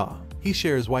Gong Ya. He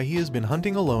shares why he has been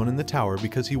hunting alone in the tower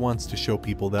because he wants to show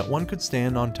people that one could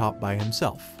stand on top by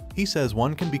himself. He says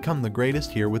one can become the greatest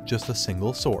here with just a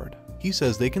single sword. He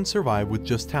says they can survive with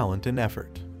just talent and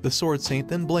effort. The Sword Saint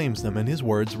then blames them and his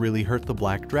words really hurt the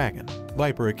Black Dragon.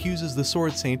 Viper accuses the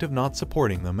Sword Saint of not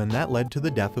supporting them and that led to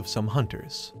the death of some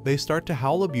hunters. They start to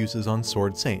howl abuses on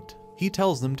Sword Saint. He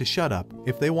tells them to shut up.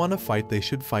 If they want to fight, they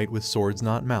should fight with swords,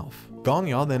 not mouth. Gong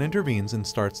Ya then intervenes and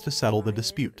starts to settle the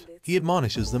dispute. He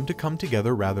admonishes them to come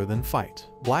together rather than fight.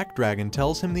 Black Dragon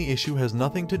tells him the issue has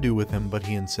nothing to do with him, but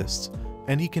he insists,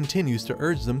 and he continues to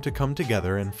urge them to come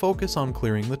together and focus on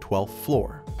clearing the 12th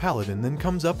floor. Paladin then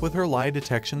comes up with her lie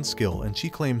detection skill and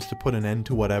she claims to put an end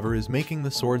to whatever is making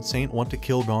the Sword Saint want to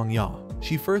kill Gong Ya.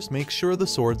 She first makes sure the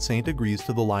Sword Saint agrees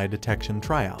to the lie detection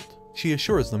tryout. She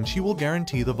assures them she will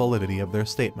guarantee the validity of their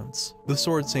statements. The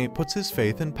Sword Saint puts his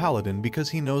faith in Paladin because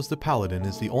he knows the Paladin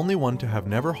is the only one to have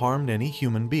never harmed any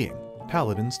human being.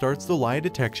 Paladin starts the lie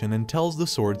detection and tells the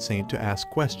Sword Saint to ask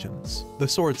questions. The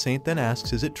Sword Saint then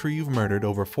asks, is it true you've murdered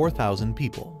over 4,000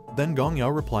 people? Then Gong Ya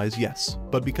replies yes,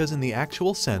 but because in the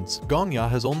actual sense, Gong Ya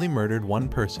has only murdered one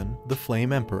person, the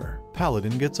Flame Emperor.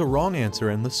 Paladin gets a wrong answer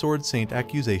and the Sword Saint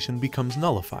accusation becomes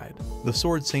nullified. The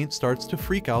Sword Saint starts to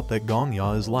freak out that Gong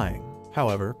Ya is lying.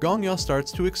 However, Gong Ya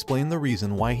starts to explain the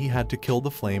reason why he had to kill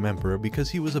the Flame Emperor because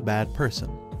he was a bad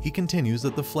person. He continues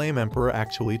that the Flame Emperor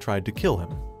actually tried to kill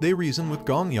him. They reason with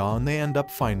Gong Ya and they end up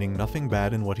finding nothing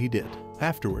bad in what he did.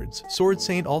 Afterwards, Sword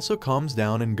Saint also calms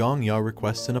down and Gong Ya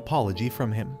requests an apology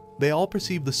from him. They all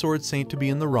perceive the Sword Saint to be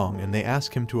in the wrong and they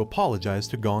ask him to apologize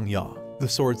to Gong Ya. The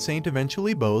Sword Saint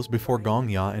eventually bows before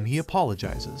Gongya and he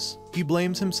apologizes. He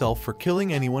blames himself for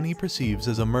killing anyone he perceives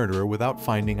as a murderer without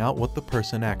finding out what the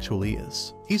person actually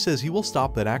is. He says he will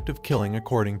stop that act of killing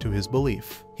according to his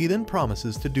belief. He then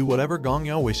promises to do whatever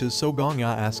Gongya wishes, so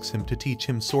Gongya asks him to teach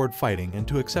him sword fighting and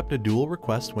to accept a duel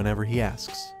request whenever he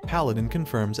asks. Paladin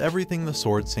confirms everything the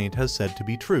Sword Saint has said to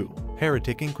be true.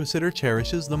 Heretic Inquisitor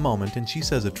cherishes the moment and she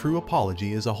says a true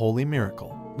apology is a holy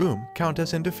miracle. Boom,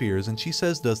 Countess interferes and she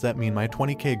says, does that mean my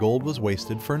 20k gold was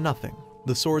wasted for nothing?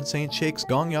 The Sword Saint shakes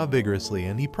Gongya vigorously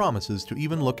and he promises to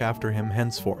even look after him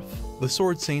henceforth. The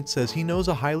Sword Saint says he knows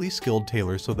a highly skilled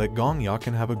tailor so that Gongya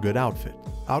can have a good outfit.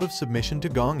 Out of submission to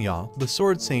Gongya, the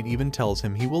Sword Saint even tells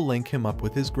him he will link him up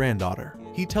with his granddaughter.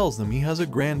 He tells them he has a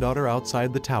granddaughter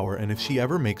outside the tower and if she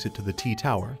ever makes it to the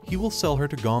T-Tower, he will sell her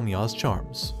to Gongya's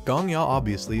charms. Gongya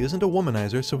obviously isn't a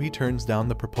womanizer, so he turns down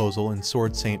the proposal and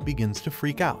Sword Saint begins to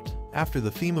freak out. After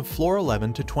the theme of floor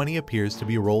 11 to 20 appears to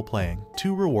be role-playing,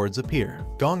 2 rewards appear.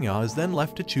 Gongya is then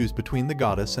left to choose between the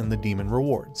goddess and the demon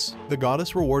rewards. The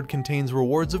goddess reward contains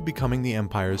rewards of becoming the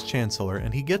Empire's Chancellor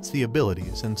and he gets the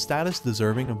abilities and status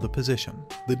deserving of the position.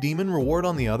 The demon reward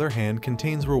on the other hand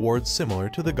contains rewards similar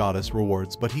to the goddess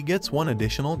rewards, but he gets one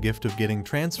additional gift of getting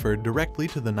transferred directly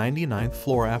to the 99th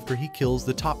floor after he kills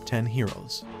the top 10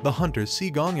 heroes. The hunters see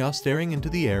Gongya staring into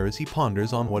the air as he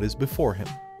ponders on what is before him.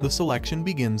 The selection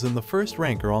begins and the first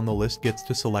ranker on the list gets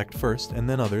to select first and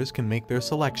then others can make their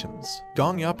selections.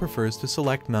 Gongya prefers to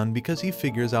select none because he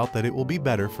figures out that it will be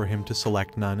better for him to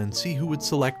select none and see who would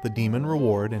select the demon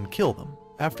reward and kill them.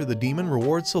 After the demon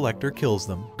reward selector kills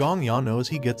them, Gongya knows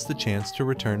he gets the chance to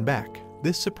return back.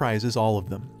 This surprises all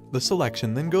of them. The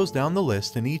selection then goes down the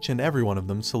list and each and every one of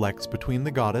them selects between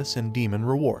the goddess and demon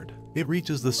reward. It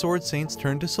reaches the Sword Saint's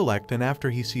turn to select and after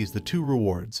he sees the 2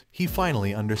 rewards, he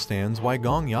finally understands why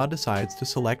Gongya decides to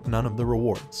select none of the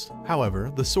rewards.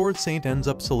 However, the Sword Saint ends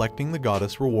up selecting the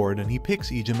goddess reward and he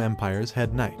picks Egypt Empire's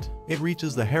head knight. It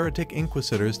reaches the Heretic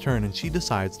Inquisitor's turn and she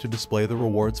decides to display the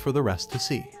rewards for the rest to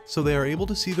see. So they are able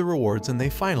to see the rewards and they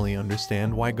finally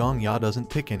understand why Gongya doesn't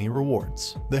pick any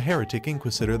rewards. The Heretic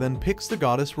Inquisitor then picks the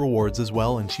goddess rewards as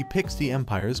well and she picks the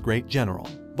Empire's great general.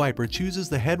 Viper chooses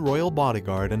the head royal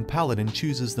bodyguard and Paladin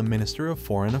chooses the Minister of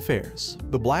Foreign Affairs.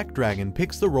 The Black Dragon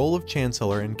picks the role of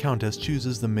Chancellor and Countess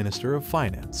chooses the Minister of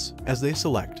Finance. As they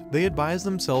select, they advise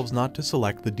themselves not to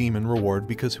select the demon reward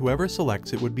because whoever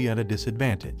selects it would be at a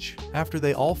disadvantage. After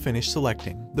they all finish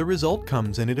selecting, the result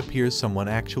comes and it appears someone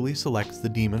actually selects the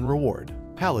demon reward.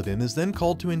 Paladin is then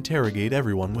called to interrogate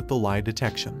everyone with the lie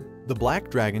detection. The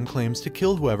Black Dragon claims to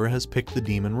kill whoever has picked the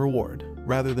demon reward.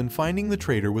 Rather than finding the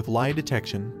traitor with lie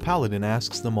detection, Paladin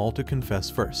asks them all to confess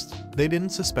first. They didn't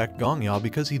suspect Gongya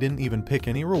because he didn't even pick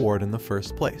any reward in the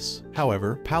first place.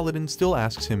 However, Paladin still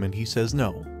asks him and he says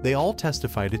no. They all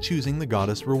testify to choosing the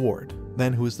goddess reward.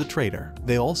 Then who is the traitor?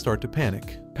 They all start to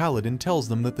panic. Paladin tells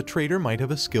them that the traitor might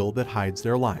have a skill that hides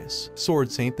their lies.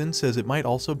 Sword Saint then says it might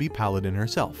also be Paladin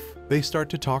herself. They start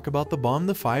to talk about the bond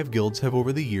the 5 guilds have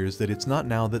over the years, that it's not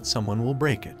now that someone will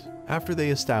break it. After they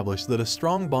establish that a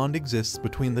strong bond exists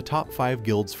between the top 5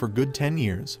 guilds for good 10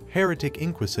 years, Heretic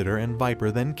Inquisitor and Viper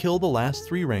then kill the last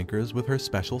 3 rankers with her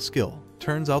special skill.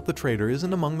 Turns out the traitor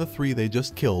isn't among the 3 they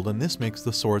just killed, and this makes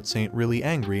the Sword Saint really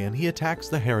angry and he attacks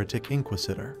the Heretic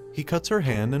Inquisitor. He cuts her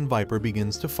hand and Viper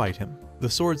begins to fight him. The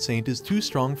Sword Saint is too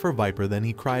strong for Viper, then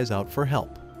he cries out for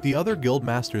help. The other guild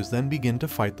masters then begin to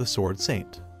fight the Sword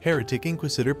Saint. Heretic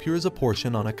Inquisitor peers a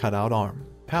portion on a cutout arm.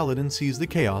 Paladin sees the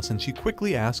chaos and she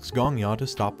quickly asks Gongya to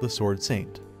stop the Sword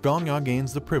Saint. Gongya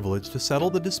gains the privilege to settle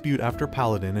the dispute after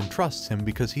Paladin and trusts him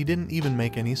because he didn't even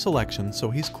make any selections, so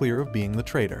he's clear of being the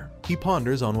traitor. He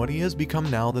ponders on what he has become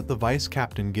now that the vice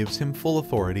captain gives him full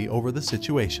authority over the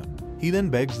situation. He then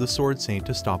begs the Sword Saint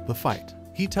to stop the fight.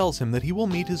 He tells him that he will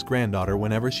meet his granddaughter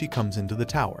whenever she comes into the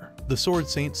tower. The Sword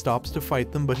Saint stops to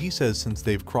fight them, but he says since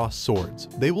they've crossed swords,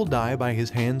 they will die by his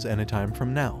hands anytime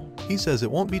from now. He says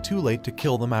it won't be too late to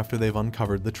kill them after they've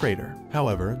uncovered the traitor.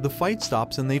 However, the fight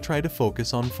stops and they try to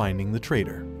focus on finding the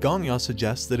traitor. Gongya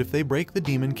suggests that if they break the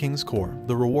Demon King's core,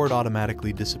 the reward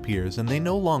automatically disappears and they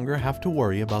no longer have to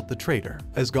worry about the traitor.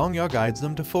 As Gongya guides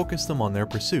them to focus them on their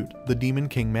pursuit, the Demon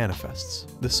King manifests.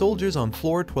 The soldiers on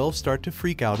floor 12 start to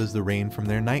freak out as the rain from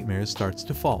their nightmares starts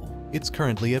to fall. It's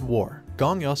currently at war.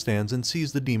 Gongya stands and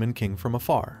sees the Demon King from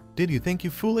afar. Did you think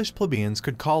you foolish plebeians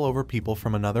could call over people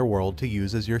from another world to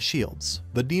use as your shields?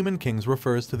 The Demon Kings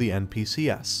refers to the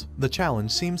NPCs. The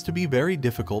challenge seems to be very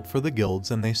difficult for the guilds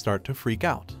and they start to freak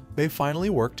out. They finally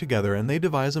work together and they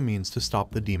devise a means to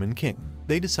stop the Demon King.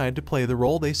 They decide to play the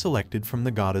role they selected from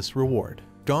the goddess reward.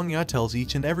 Dongua tells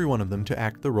each and every one of them to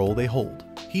act the role they hold.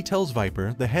 He tells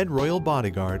Viper, the head royal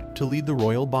bodyguard, to lead the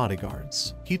royal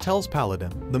bodyguards. He tells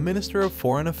Paladin, the Minister of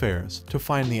Foreign Affairs, to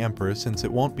find the Emperor since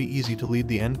it won't be easy to lead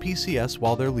the NPCs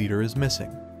while their leader is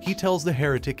missing. He tells the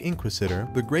heretic Inquisitor,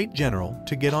 the Great General,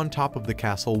 to get on top of the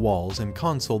castle walls and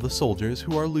console the soldiers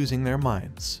who are losing their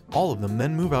minds. All of them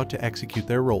then move out to execute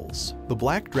their roles. The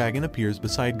Black Dragon appears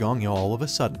beside Gongya all of a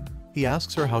sudden. He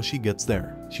asks her how she gets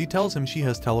there. She tells him she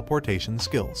has teleportation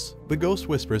skills. The ghost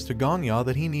whispers to Gongya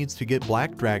that he needs to get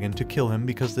Black Dragon to kill him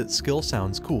because that skill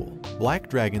sounds cool. Black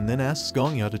Dragon then asks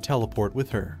Gongya to teleport with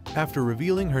her. After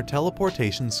revealing her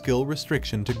teleportation skill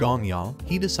restriction to Gongya,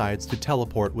 he decides to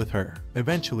teleport with her.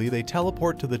 Eventually they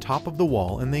teleport to the top of the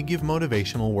wall and they give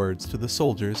motivational words to the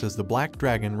soldiers as the Black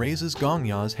Dragon raises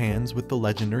Gongya's hands with the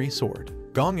legendary sword.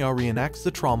 Gongya reenacts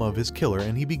the trauma of his killer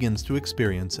and he begins to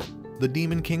experience it. The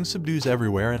Demon King subdues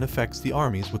everywhere and affects the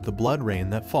armies with the blood rain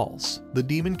that falls. The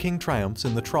Demon King triumphs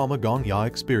in the trauma Gongya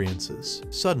experiences.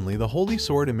 Suddenly, the holy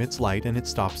sword emits light and it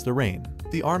stops the rain.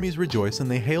 The armies rejoice and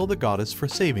they hail the goddess for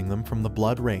saving them from the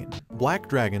blood rain. Black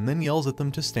Dragon then yells at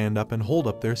them to stand up and hold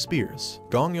up their spears.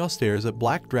 Gongya stares at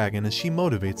Black Dragon as she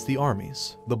motivates the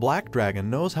armies. The Black Dragon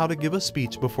knows how to give a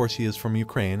speech before she is from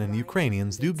Ukraine, and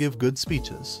Ukrainians do give good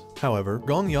speeches. However,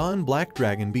 Gongya and Black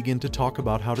Dragon begin to talk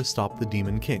about how to stop the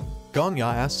Demon King.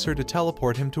 Gongya asks her to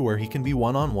teleport him to where he can be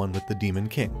one-on-one with the Demon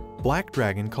King. Black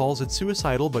Dragon calls it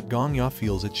suicidal, but Gongya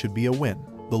feels it should be a win.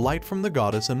 The light from the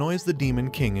goddess annoys the Demon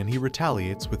King and he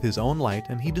retaliates with his own light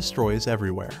and he destroys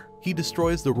everywhere. He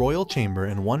destroys the royal chamber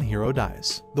and one hero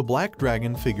dies. The Black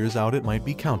Dragon figures out it might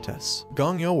be Countess.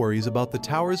 Gongya worries about the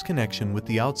tower's connection with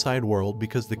the outside world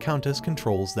because the Countess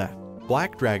controls that.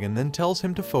 Black Dragon then tells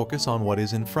him to focus on what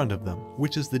is in front of them,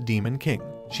 which is the Demon King.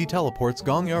 She teleports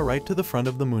Gongya right to the front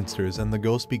of the monsters and the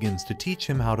ghost begins to teach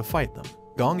him how to fight them.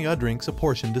 Gongya drinks a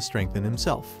portion to strengthen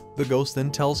himself. The ghost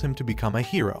then tells him to become a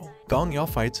hero. Gongya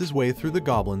fights his way through the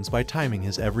goblins by timing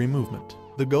his every movement.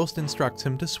 The ghost instructs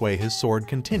him to sway his sword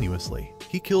continuously.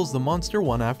 He kills the monster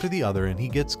one after the other and he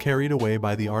gets carried away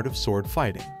by the art of sword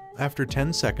fighting. After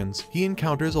 10 seconds, he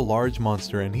encounters a large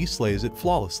monster and he slays it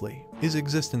flawlessly. His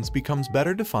existence becomes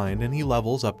better defined and he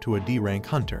levels up to a D rank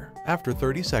hunter. After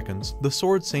 30 seconds, the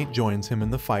Sword Saint joins him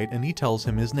in the fight and he tells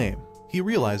him his name. He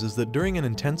realizes that during an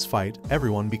intense fight,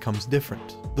 everyone becomes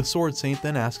different. The Sword Saint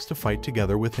then asks to fight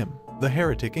together with him. The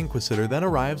heretic Inquisitor then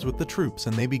arrives with the troops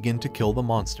and they begin to kill the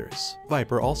monsters.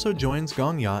 Viper also joins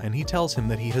Gongya and he tells him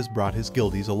that he has brought his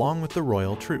guildies along with the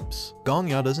royal troops.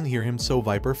 Gongya doesn't hear him, so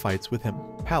Viper fights with him.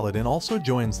 Paladin also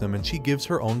joins them and she gives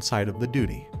her own side of the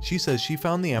duty. She says she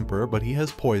found the Emperor but he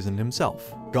has poisoned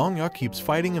himself. Gongya keeps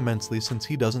fighting immensely since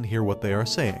he doesn't hear what they are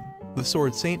saying. The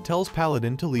Sword Saint tells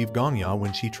Paladin to leave Gongya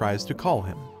when she tries to call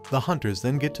him. The hunters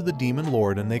then get to the Demon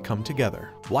Lord and they come together.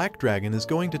 Black Dragon is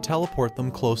going to teleport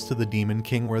them close to the Demon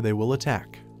King where they will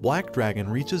attack. Black Dragon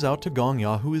reaches out to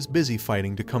Gongya, who is busy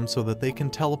fighting, to come so that they can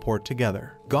teleport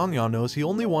together. Gongya knows he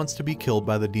only wants to be killed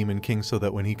by the Demon King so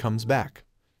that when he comes back,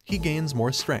 he gains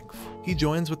more strength. He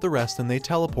joins with the rest and they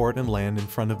teleport and land in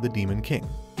front of the Demon King.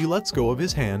 He lets go of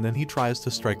his hand and he tries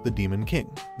to strike the Demon King.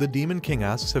 The Demon King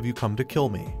asks, "Have you come to kill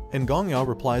me?" And Gongya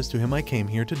replies to him, "I came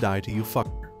here to die to you,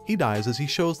 fucker." He dies as he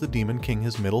shows the Demon King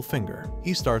his middle finger.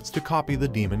 He starts to copy the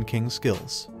Demon King's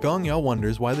skills. Gongya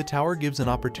wonders why the tower gives an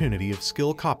opportunity of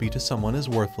skill copy to someone as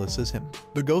worthless as him.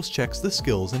 The ghost checks the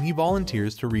skills and he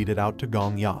volunteers to read it out to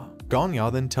Gongya.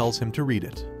 Gongya then tells him to read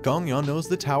it. Gongya knows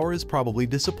the tower is probably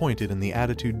disappointed in the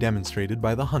attitude demonstrated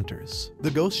by the hunters.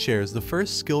 The ghost shares the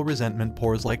first skill, Resentment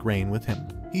Pours Like Rain, with him.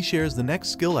 He shares the next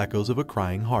skill, Echoes of a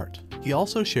Crying Heart. He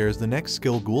also shares the next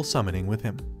skill, Ghoul Summoning, with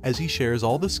him. As he shares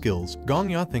all the skills,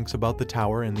 Gongya thinks about the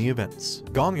tower and the events.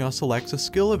 Gongya selects a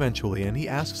skill eventually and he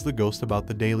asks the ghost about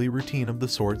the daily routine of the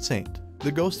Sword Saint.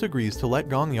 The ghost agrees to let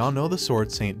Gongya know the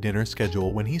Sword Saint dinner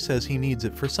schedule when he says he needs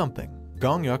it for something.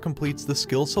 Gongya completes the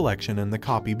skill selection and the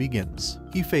copy begins.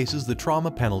 He faces the trauma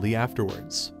penalty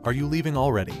afterwards. "Are you leaving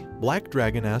already?" Black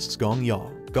Dragon asks Gongya.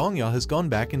 Gongya has gone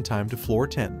back in time to floor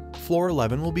 10. Floor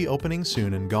 11 will be opening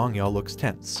soon and Gongya looks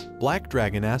tense. Black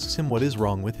Dragon asks him what is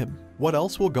wrong with him. What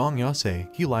else will Gongya say?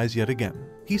 He lies yet again.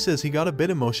 He says he got a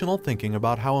bit emotional thinking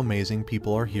about how amazing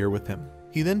people are here with him.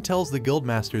 He then tells the guild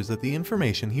masters that the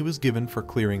information he was given for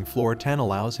clearing floor 10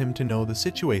 allows him to know the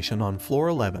situation on floor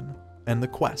 11 and the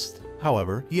quest.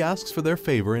 However, he asks for their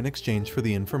favor in exchange for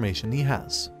the information he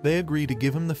has. They agree to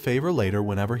give him the favor later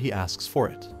whenever he asks for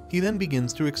it. He then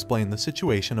begins to explain the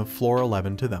situation of floor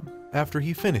 11 to them. After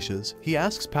he finishes, he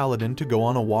asks Paladin to go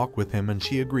on a walk with him and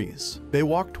she agrees. They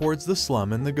walk towards the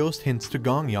slum and the ghost hints to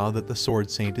Gongya that the Sword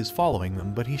Saint is following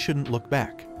them, but he shouldn't look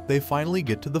back. They finally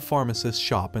get to the pharmacist's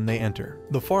shop and they enter.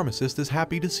 The pharmacist is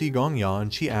happy to see Gongya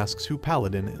and she asks who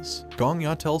Paladin is.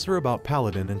 Gongya tells her about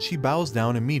Paladin and she bows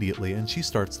down immediately and she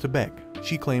starts to beg.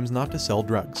 She claims not to sell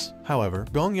drugs. However,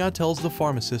 Gongya tells the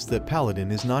pharmacist that Paladin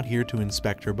is not here to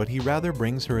inspect her but he rather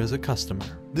brings her as a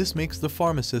customer. This makes the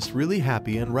pharmacist really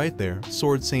happy, and right there,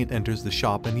 Sword Saint enters the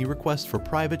shop and he requests for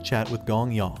private chat with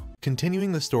Gongya.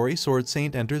 Continuing the story, Sword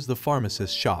Saint enters the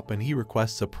pharmacist's shop and he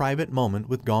requests a private moment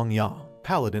with Gongya.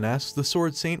 Paladin asks the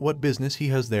Sword Saint what business he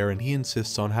has there and he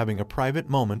insists on having a private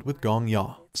moment with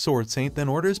Gongya. Sword Saint then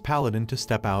orders Paladin to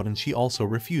step out and she also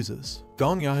refuses.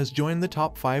 Gongya has joined the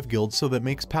top 5 guilds, so that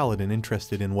makes Paladin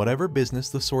interested in whatever business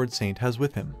the Sword Saint has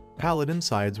with him. Paladin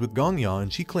sides with Gongya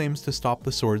and she claims to stop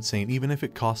the Sword Saint even if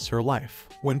it costs her life.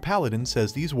 When Paladin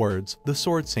says these words, the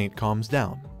Sword Saint calms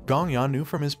down. Gongya knew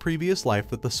from his previous life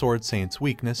that the Sword Saint's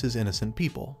weakness is innocent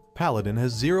people. Paladin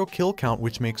has 0 kill count,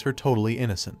 which makes her totally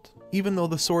innocent. Even though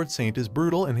the Sword Saint is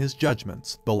brutal in his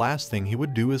judgments, the last thing he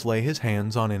would do is lay his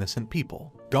hands on innocent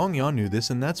people. Gongya knew this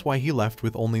and that's why he left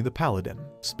with only the Paladin.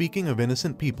 Speaking of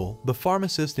innocent people, the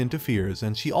pharmacist interferes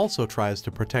and she also tries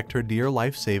to protect her dear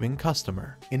life-saving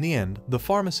customer. In the end, the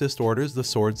pharmacist orders the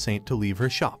Sword Saint to leave her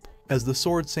shop. As the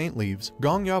Sword Saint leaves,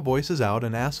 Gongya voices out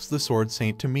and asks the Sword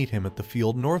Saint to meet him at the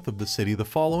field north of the city the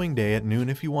following day at noon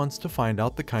if he wants to find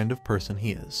out the kind of person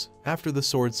he is. After the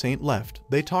Sword Saint left,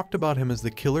 they talked about him as the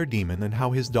killer demon and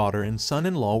how his daughter and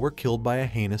son-in-law were killed by a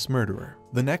heinous murderer.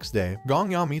 The next day,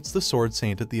 Gongya meets the Sword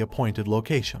Saint at the appointed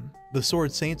location. The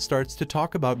Sword Saint starts to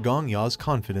talk about Gongya's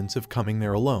confidence of coming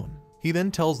there alone. He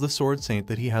then tells the Sword Saint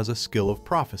that he has a skill of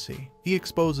prophecy. He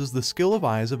exposes the skill of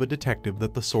eyes of a detective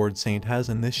that the Sword Saint has,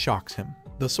 and this shocks him.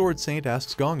 The Sword Saint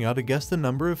asks Gongya to guess the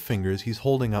number of fingers he's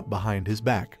holding up behind his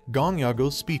back. Gongya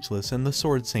goes speechless and the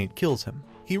Sword Saint kills him.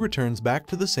 He returns back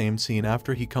to the same scene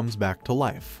after he comes back to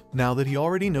life. Now that he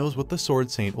already knows what the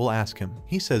Sword Saint will ask him,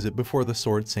 he says it before the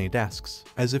Sword Saint asks.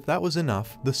 As if that was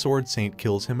enough, the Sword Saint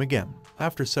kills him again.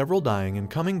 After several dying and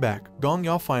coming back,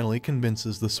 Gongya finally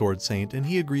convinces the Sword Saint and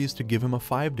he agrees to give him a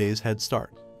 5 days head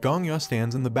start. Gongya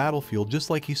stands in the battlefield just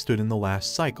like he stood in the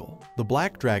last cycle. The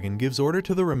Black Dragon gives order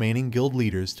to the remaining guild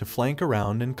leaders to flank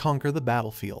around and conquer the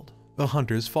battlefield. The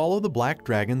hunters follow the Black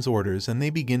Dragon's orders and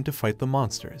they begin to fight the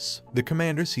monsters. The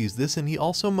commander sees this and he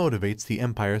also motivates the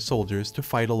Empire soldiers to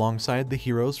fight alongside the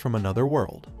heroes from another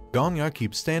world. Gongya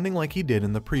keeps standing like he did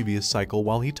in the previous cycle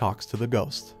while he talks to the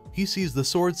ghost. He sees the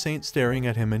Sword Saint staring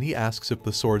at him and he asks if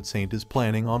the Sword Saint is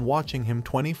planning on watching him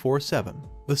 24/7.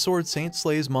 The Sword Saint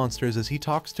slays monsters as he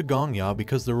talks to Gongya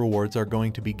because the rewards are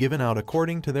going to be given out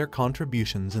according to their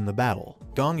contributions in the battle.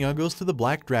 Gongya goes to the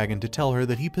Black Dragon to tell her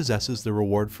that he possesses the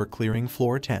reward for clearing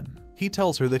floor 10. He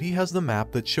tells her that he has the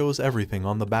map that shows everything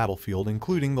on the battlefield,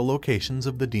 including the locations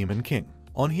of the Demon King.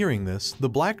 On hearing this, the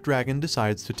Black Dragon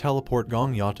decides to teleport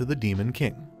Gongya to the Demon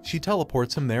King. She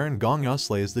teleports him there and Gongya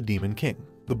slays the Demon King.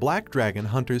 The Black Dragon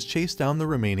hunters chase down the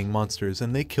remaining monsters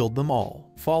and they killed them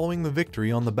all. Following the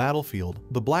victory on the battlefield,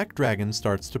 the Black Dragon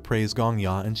starts to praise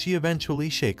Gongya and she eventually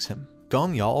shakes him.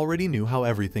 Gongya already knew how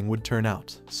everything would turn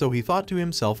out, so he thought to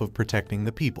himself of protecting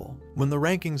the people. When the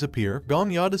rankings appear,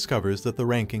 Gongya discovers that the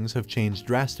rankings have changed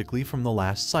drastically from the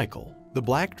last cycle. The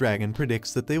Black Dragon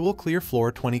predicts that they will clear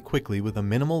floor 20 quickly with a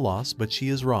minimal loss, but she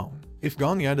is wrong. If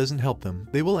Gongya doesn't help them,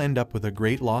 they will end up with a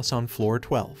great loss on floor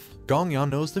 12. Gongya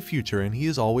knows the future and he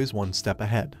is always one step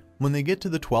ahead. When they get to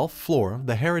the 12th floor,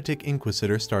 the Heretic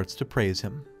Inquisitor starts to praise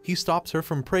him. He stops her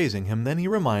from praising him, then he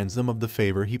reminds them of the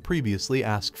favor he previously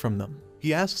asked from them.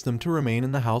 He asks them to remain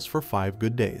in the house for 5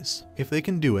 good days. If they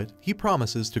can do it, he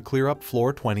promises to clear up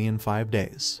floor 20 in 5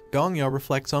 days. Gongya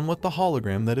reflects on what the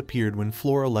hologram that appeared when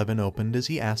floor 11 opened as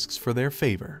he asks for their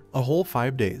favor. A whole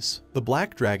 5 days. The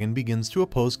Black Dragon begins to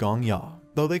oppose Gongya.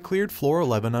 Though they cleared floor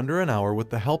 11 under an hour with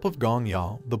the help of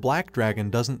Gongya, the Black Dragon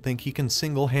doesn't think he can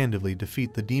single-handedly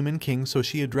defeat the Demon King, so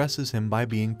she addresses him by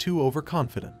being too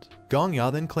overconfident.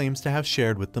 Gongya then claims to have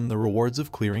shared with them the rewards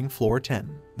of clearing floor 10.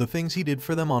 The things he did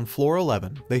for them on floor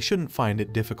 11, they shouldn't find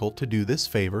it difficult to do this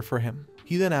favor for him.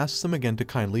 He then asks them again to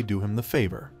kindly do him the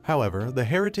favor. However, the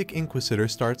Heretic Inquisitor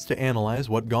starts to analyze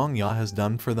what Gongya has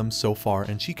done for them so far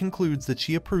and she concludes that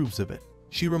she approves of it.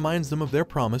 She reminds them of their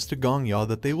promise to Gongya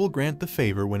that they will grant the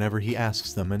favor whenever he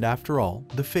asks them, and after all,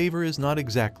 the favor is not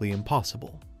exactly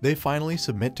impossible. They finally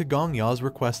submit to Gongya's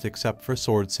request except for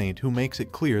Sword Saint, who makes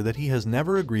it clear that he has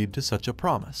never agreed to such a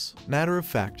promise. Matter of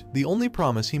fact, the only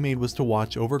promise he made was to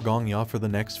watch over Gongya for the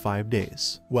next 5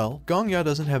 days. Well, Gongya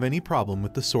doesn't have any problem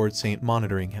with the Sword Saint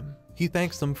monitoring him. He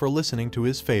thanks them for listening to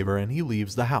his favor and he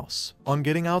leaves the house. On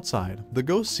getting outside, the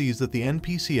ghost sees that the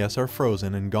NPCs are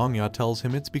frozen and Gongya tells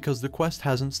him it's because the quest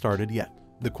hasn't started yet.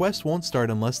 The quest won't start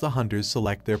unless the hunters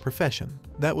select their profession.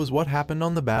 That was what happened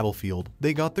on the battlefield.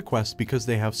 They got the quest because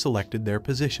they have selected their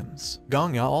positions.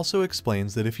 Gongya also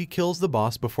explains that if he kills the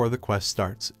boss before the quest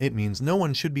starts, it means no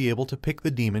one should be able to pick the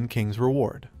Demon King's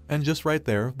reward. And just right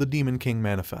there, the Demon King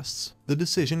manifests. The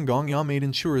decision Gongya made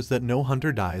ensures that no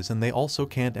hunter dies, and they also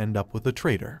can't end up with a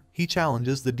traitor. He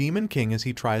challenges the Demon King as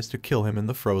he tries to kill him in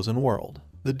the frozen world.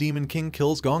 The Demon King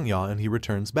kills Gongya and he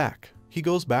returns back. He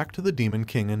goes back to the Demon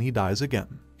King and he dies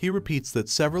again. He repeats that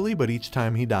severally, but each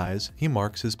time he dies, he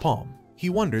marks his palm. He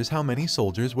wonders how many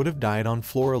soldiers would have died on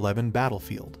floor 11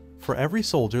 battlefield. For every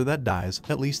soldier that dies,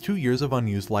 at least 2 years of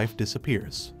unused life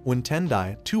disappears. When 10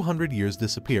 die, 200 years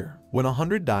disappear. When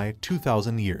 100 die,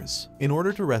 2,000 years. In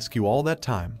order to rescue all that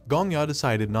time, Gongya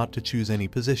decided not to choose any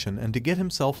position and to get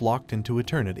himself locked into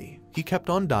eternity. He kept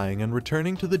on dying and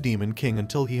returning to the Demon King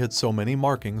until he had so many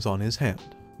markings on his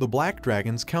hand. The Black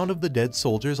Dragon's count of the dead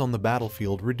soldiers on the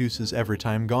battlefield reduces every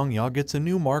time Gongya gets a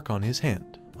new mark on his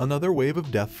hand. Another wave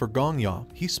of death for Gongya.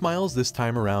 He smiles this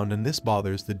time around and this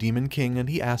bothers the Demon King and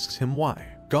he asks him why.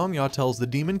 Gongya tells the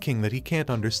Demon King that he can't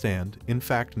understand, in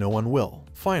fact no one will.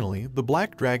 Finally, the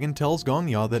Black Dragon tells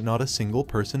Gongya that not a single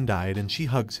person died and she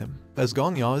hugs him. As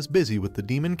Gongya is busy with the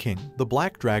Demon King, the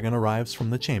Black Dragon arrives from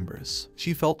the chambers.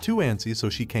 She felt too antsy so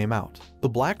she came out. The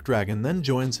Black Dragon then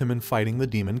joins him in fighting the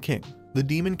Demon King. The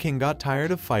Demon King got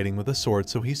tired of fighting with a sword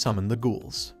so he summoned the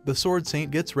ghouls. The Sword Saint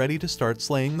gets ready to start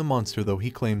slaying the monster, though he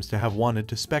claims to have wanted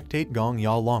to spectate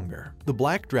Gongya longer. The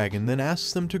Black Dragon then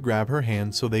asks them to grab her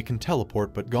hand so they can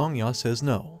teleport, but Gongya says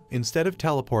no. Instead of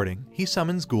teleporting, he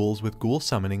summons ghouls with ghoul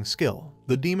summoning skill.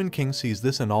 The Demon King sees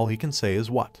this and all he can say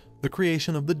is what? The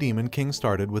creation of the Demon King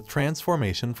started with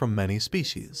transformation from many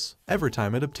species. Every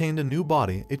time it obtained a new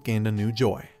body, it gained a new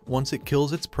joy. Once it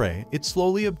kills its prey, it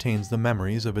slowly obtains the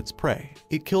memories of its prey.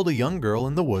 It killed a young girl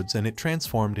in the woods and it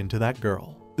transformed into that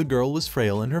girl. The girl was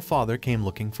frail and her father came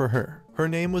looking for her. Her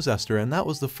name was Esther, and that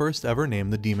was the first ever name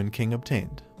the Demon King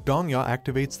obtained. Gongya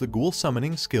activates the ghoul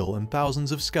summoning skill and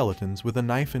thousands of skeletons with a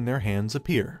knife in their hands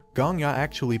appear. Gongya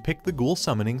actually picked the ghoul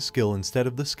summoning skill instead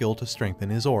of the skill to strengthen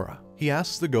his aura. He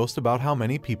asks the ghost about how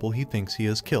many people he thinks he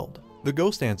has killed. The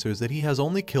ghost answers that he has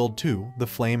only killed 2, the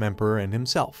Flame Emperor and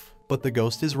himself. But the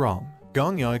ghost is wrong.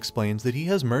 Gongya explains that he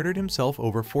has murdered himself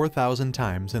over 4,000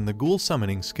 times, and the ghoul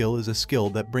summoning skill is a skill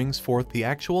that brings forth the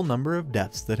actual number of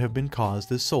deaths that have been caused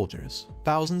as soldiers.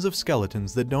 Thousands of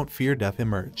skeletons that don't fear death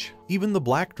emerge. Even the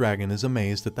Black Dragon is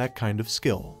amazed at that kind of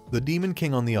skill. The Demon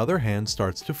King on the other hand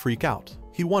starts to freak out.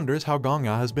 He wonders how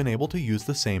Gongya has been able to use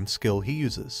the same skill he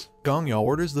uses. Gongya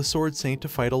orders the Sword Saint to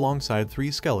fight alongside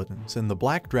 3 skeletons and the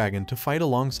Black Dragon to fight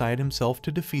alongside himself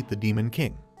to defeat the Demon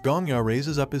King. Gongya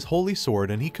raises up his holy sword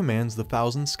and he commands the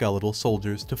 1,000 skeletal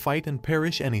soldiers to fight and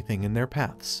perish anything in their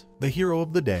paths. The hero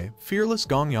of the day, fearless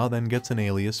Gongya, then gets an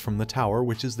alias from the tower,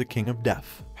 which is the King of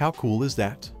Death. How cool is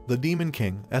that? The Demon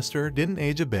King, Esther, didn't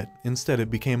age a bit. Instead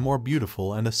it became more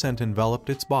beautiful and a scent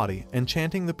enveloped its body,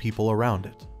 enchanting the people around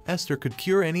it. Esther could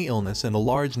cure any illness and a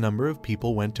large number of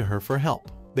people went to her for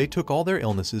help. They took all their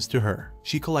illnesses to her.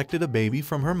 She collected a baby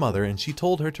from her mother and she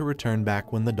told her to return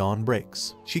back when the dawn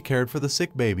breaks. She cared for the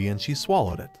sick baby and she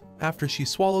swallowed it. After she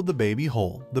swallowed the baby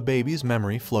whole, the baby's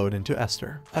memory flowed into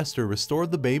Esther. Esther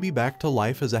restored the baby back to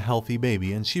life as a healthy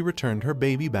baby and she returned her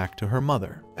baby back to her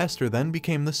mother. Esther then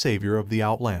became the savior of the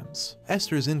Outlands.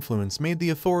 Esther's influence made the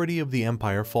authority of the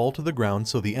Empire fall to the ground,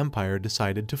 so the Empire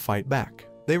decided to fight back.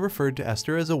 They referred to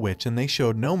Esther as a witch and they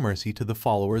showed no mercy to the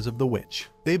followers of the witch.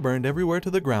 They burned everywhere to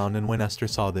the ground, and when Esther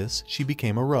saw this, she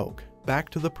became a rogue. Back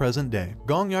to the present day,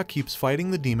 Gongya keeps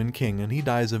fighting the Demon King and he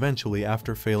dies eventually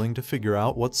after failing to figure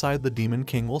out what side the Demon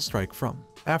King will strike from.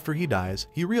 After he dies,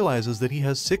 he realizes that he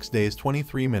has 6 days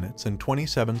 23 minutes and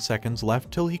 27 seconds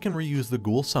left till he can reuse the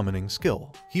ghoul summoning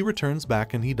skill. He returns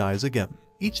back and he dies again.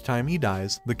 Each time he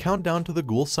dies, the countdown to the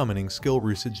ghoul summoning skill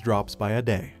usage drops by a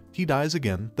day. He dies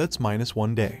again, that's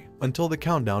 -1 day, until the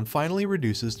countdown finally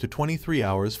reduces to 23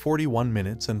 hours 41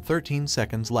 minutes and 13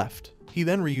 seconds left. He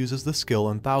then reuses the skill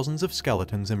and thousands of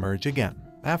skeletons emerge again.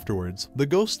 Afterwards, the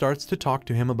ghost starts to talk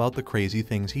to him about the crazy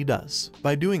things he does.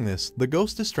 By doing this, the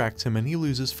ghost distracts him and he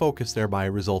loses focus, thereby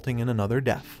resulting in another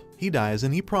death. He dies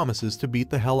and he promises to beat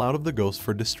the hell out of the ghost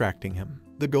for distracting him.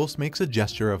 The ghost makes a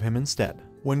gesture of him instead.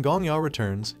 When Gongya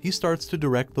returns, he starts to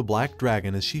direct the Black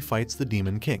Dragon as she fights the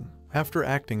Demon King. After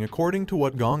acting according to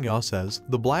what Gongya says,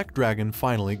 the Black Dragon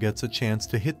finally gets a chance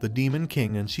to hit the Demon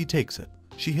King and she takes it.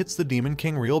 She hits the Demon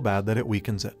King real bad that it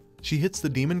weakens it. She hits the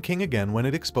Demon King again when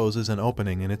it exposes an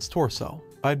opening in its torso.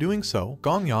 By doing so,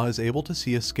 Gongya is able to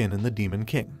see a skin in the Demon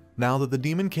King. Now that the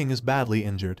Demon King is badly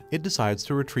injured, it decides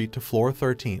to retreat to floor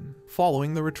 13.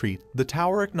 Following the retreat, the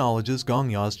tower acknowledges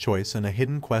Gongya's choice and a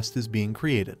hidden quest is being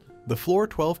created. The floor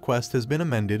 12 quest has been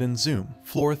amended and Zoom,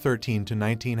 floor 13 to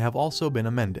 19 have also been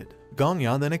amended.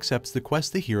 Gongya then accepts the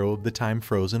quest, the hero of the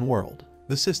time-frozen world.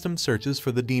 The system searches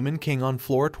for the Demon King on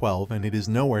floor 12 and it is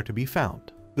nowhere to be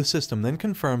found. The system then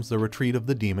confirms the retreat of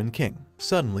the Demon King.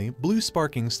 Suddenly, blue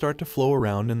sparkings start to flow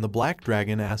around and the Black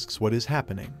Dragon asks what is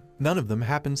happening. None of them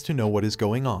happens to know what is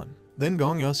going on. Then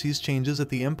Gongya sees changes at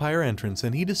the Empire entrance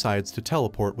and he decides to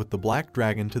teleport with the Black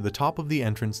Dragon to the top of the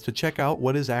entrance to check out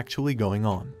what is actually going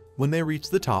on. When they reach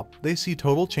the top, they see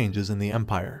total changes in the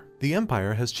Empire. The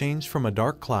Empire has changed from a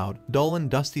dark cloud, dull and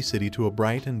dusty city to a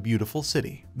bright and beautiful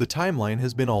city. The timeline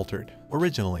has been altered.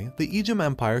 Originally, the Ejim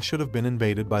Empire should have been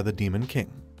invaded by the Demon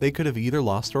King. They could have either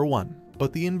lost or won,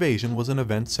 but the invasion was an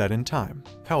event set in time.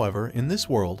 However, in this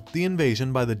world, the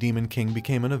invasion by the Demon King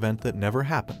became an event that never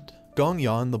happened.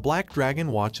 Gongya and the Black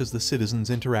Dragon watch as the citizens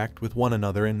interact with one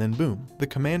another and then boom, the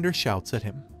commander shouts at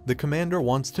him. The commander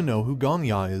wants to know who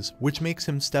Gongya is, which makes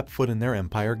him step foot in their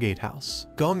Empire gatehouse.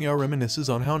 Gongya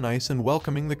reminisces on how nice and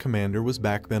welcoming the commander was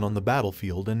back then on the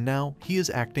battlefield and now, he is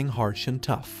acting harsh and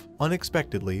tough.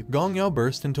 Unexpectedly, Gongya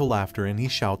bursts into laughter and he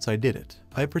shouts, "I did it.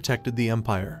 I protected the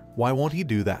Empire. Why won't he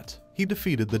do that? He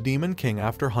defeated the Demon King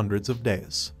after hundreds of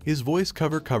days." His voice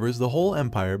covers the whole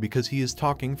Empire because he is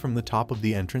talking from the top of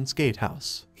the entrance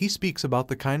gatehouse. He speaks about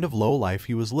the kind of low life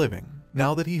he was living.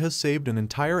 Now that he has saved an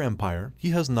entire empire,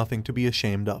 he has nothing to be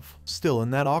ashamed of. Still,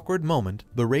 in that awkward moment,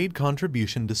 the raid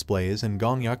contribution displays and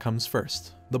Gongya comes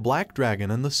first. The Black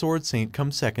Dragon and the Sword Saint come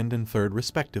second and third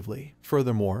respectively.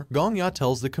 Furthermore, Gongya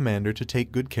tells the commander to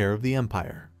take good care of the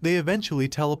Empire. They eventually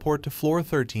teleport to floor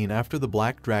 13 after the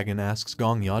Black Dragon asks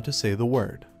Gongya to say the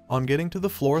word. On getting to the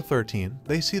floor 13,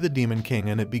 they see the Demon King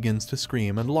and it begins to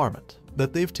scream and lament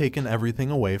that they've taken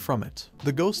everything away from it.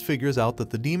 The ghost figures out that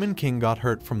the Demon King got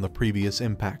hurt from the previous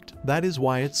impact. That is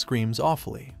why it screams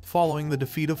awfully. Following the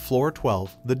defeat of floor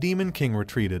 12, the Demon King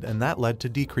retreated and that led to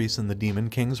decrease in the Demon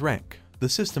King's rank. The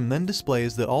system then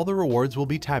displays that all the rewards will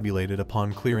be tabulated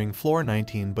upon clearing floor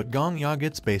 19, but Gongya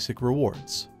gets basic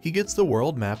rewards. He gets the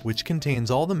world map which contains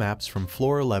all the maps from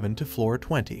floor 11 to floor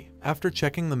 20. After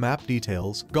checking the map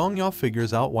details, Gongya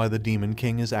figures out why the Demon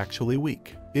King is actually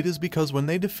weak. It is because when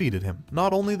they defeated him,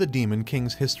 not only the Demon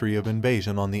King's history of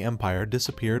invasion on the Empire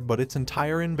disappeared, but its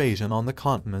entire invasion on the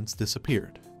continents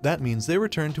disappeared. That means they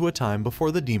returned to a time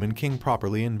before the Demon King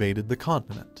properly invaded the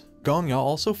continent. Gongya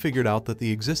also figured out that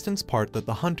the existence part that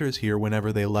the hunters hear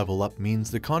whenever they level up means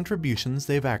the contributions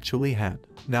they've actually had.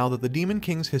 Now that the Demon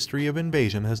King's history of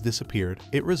invasion has disappeared,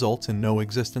 it results in no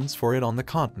existence for it on the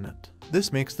continent.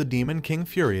 This makes the Demon King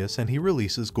furious and he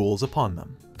releases ghouls upon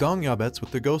them. Gongya bets with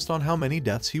the ghost on how many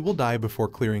deaths he will die before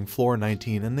clearing floor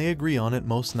 19 and they agree on at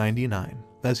most 99.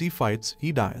 As he fights,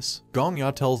 he dies.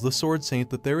 Gongya tells the Sword Saint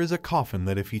that there is a coffin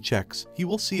that if he checks, he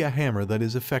will see a hammer that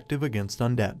is effective against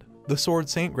undead. The Sword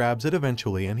Saint grabs it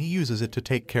eventually and he uses it to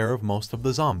take care of most of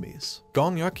the zombies.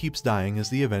 Gongya keeps dying as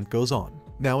the event goes on.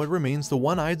 Now it remains the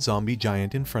one-eyed zombie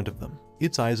giant in front of them.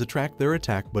 Its eyes attract their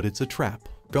attack, but it's a trap.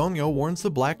 Gongya warns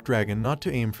the Black Dragon not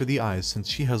to aim for the eyes since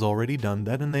she has already done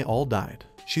that and they all died.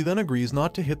 She then agrees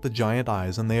not to hit the giant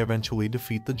eyes and they eventually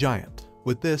defeat the giant.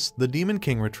 With this, the Demon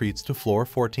King retreats to floor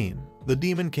 14. The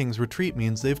Demon King's retreat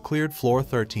means they've cleared floor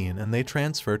 13 and they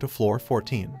transfer to floor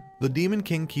 14. The Demon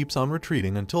King keeps on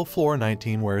retreating until floor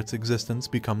 19 where its existence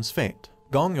becomes faint.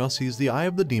 Gongya sees the eye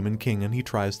of the Demon King and he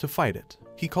tries to fight it.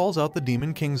 He calls out the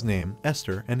Demon King's name,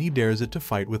 Esther, and he dares it to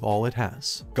fight with all it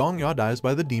has. Gongya dies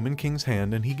by the Demon King's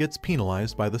hand and he gets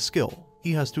penalized by the skill.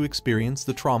 He has to experience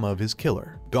the trauma of his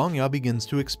killer. Gongya begins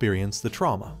to experience the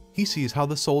trauma. He sees how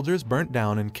the soldiers burnt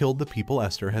down and killed the people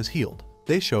Esther has healed.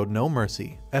 They showed no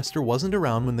mercy. Esther wasn't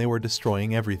around when they were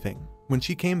destroying everything. When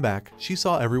she came back, she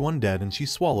saw everyone dead and she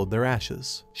swallowed their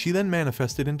ashes. She then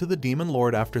manifested into the Demon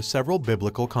Lord after several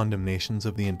biblical condemnations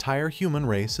of the entire human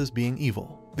race as being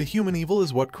evil. The human evil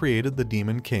is what created the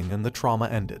Demon King and the trauma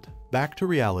ended. Back to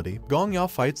reality, Gongya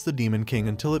fights the Demon King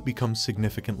until it becomes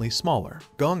significantly smaller.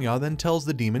 Gongya then tells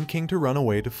the Demon King to run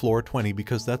away to floor 20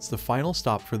 because that's the final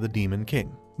stop for the Demon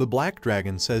King. The Black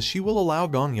Dragon says she will allow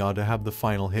Gongya to have the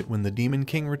final hit when the Demon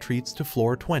King retreats to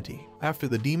floor 20. After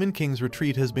the Demon King's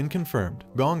retreat has been confirmed,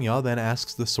 Gongya then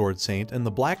asks the Sword Saint and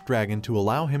the Black Dragon to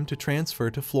allow him to transfer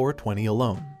to floor 20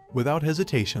 alone. Without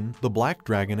hesitation, the Black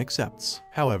Dragon accepts.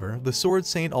 However, the Sword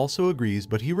Saint also agrees,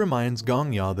 but he reminds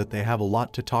Gongya that they have a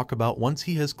lot to talk about once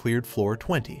he has cleared floor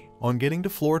 20. On getting to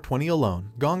floor 20 alone,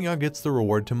 Gongya gets the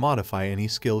reward to modify any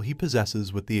skill he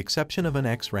possesses with the exception of an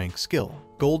X-rank skill.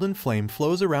 Golden flame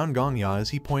flows around Gongya as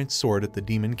he points sword at the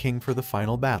Demon King for the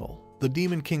final battle. The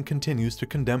Demon King continues to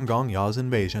condemn Gong Ya's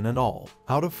invasion and all.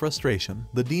 Out of frustration,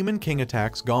 the Demon King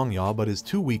attacks Gong Ya but is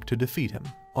too weak to defeat him.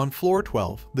 On floor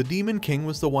 12, the Demon King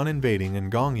was the one invading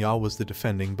and Gong Ya was the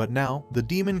defending, but now, the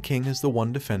Demon King is the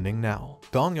one defending now.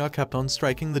 Gong Ya kept on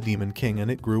striking the Demon King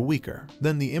and it grew weaker.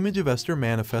 Then the image of Esther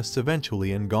manifests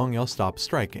eventually and Gong Ya stops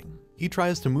striking. He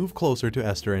tries to move closer to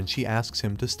Esther and she asks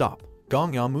him to stop.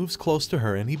 Gong Ya moves close to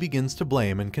her and he begins to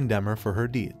blame and condemn her for her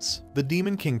deeds. The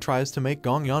Demon King tries to make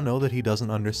Gong Ya know that he doesn't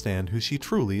understand who she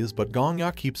truly is, but Gong Ya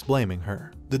keeps blaming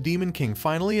her. The Demon King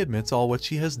finally admits all what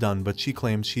she has done, but she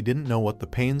claims she didn't know what the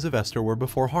pains of Esther were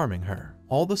before harming her.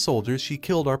 All the soldiers she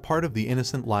killed are part of the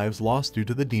innocent lives lost due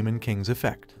to the Demon King's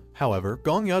effect. However,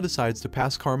 Gong Ya decides to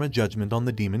pass karma judgment on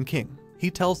the Demon King.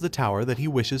 He tells the tower that he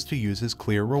wishes to use his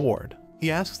clear reward. He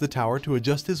asks the tower to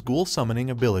adjust his ghoul summoning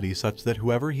ability such that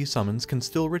whoever he summons can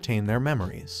still retain their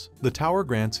memories. The tower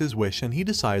grants his wish and he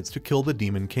decides to kill the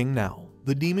Demon King now.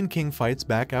 The Demon King fights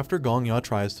back after Gong Ya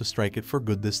tries to strike it for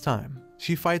good this time.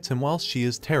 She fights him whilst she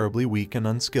is terribly weak and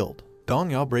unskilled. Gong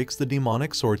Ya breaks the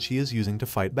demonic sword she is using to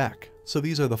fight back. So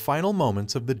these are the final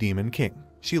moments of the Demon King.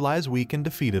 She lies weak and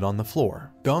defeated on the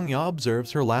floor. Gong Ya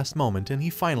observes her last moment and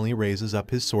he finally raises up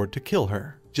his sword to kill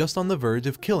her. Just on the verge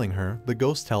of killing her, the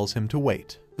ghost tells him to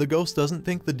wait. The ghost doesn't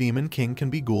think the Demon King can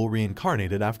be ghoul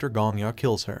reincarnated after Gong Ya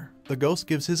kills her. The ghost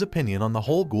gives his opinion on the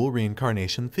whole ghoul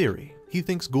reincarnation theory. He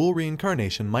thinks ghoul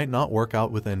reincarnation might not work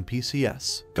out with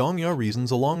NPCs. Gong Ya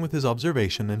reasons along with his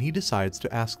observation and he decides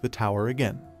to ask the tower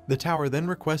again. The tower then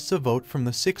requests a vote from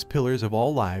the 6 pillars of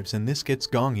all lives and this gets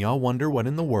Gong Ya wonder what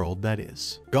in the world that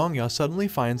is. Gong Ya suddenly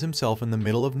finds himself in the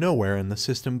middle of nowhere and the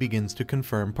system begins to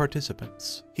confirm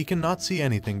participants. He cannot see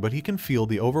anything but he can feel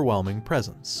the overwhelming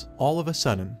presence. All of a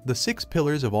sudden, the 6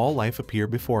 pillars of all life appear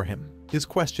before him. His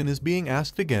question is being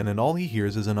asked again and all he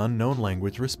hears is an unknown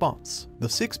language response. The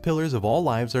 6 pillars of all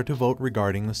lives are to vote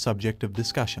regarding the subject of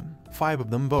discussion. 5 of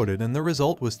them voted and the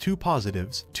result was 2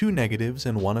 positives, 2 negatives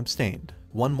and 1 abstained.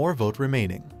 1 more vote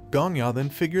remaining. Gong Ya then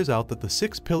figures out that the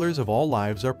 6 pillars of all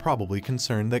lives are probably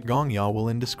concerned that Gong Ya will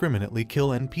indiscriminately kill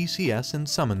NPCs and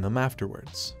summon them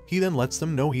afterwards. He then lets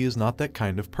them know he is not that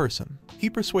kind of person. He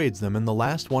persuades them and the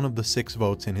last one of the 6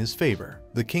 votes in his favor.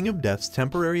 The King of Death's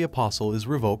temporary apostle is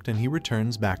revoked and he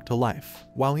returns back to life.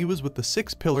 While he was with the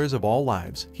 6 pillars of all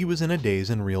lives, he was in a daze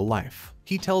in real life.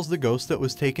 He tells the ghost that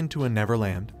was taken to a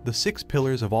Neverland, the 6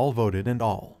 pillars of all voted and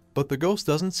all. But the ghost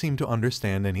doesn't seem to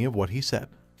understand any of what he said.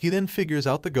 He then figures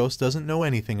out the ghost doesn't know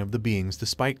anything of the beings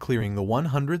despite clearing the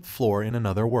 100th floor in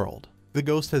another world. The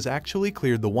ghost has actually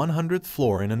cleared the 100th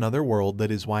floor in another world,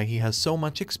 that is why he has so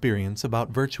much experience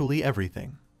about virtually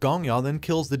everything. Gong Ya then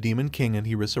kills the Demon King and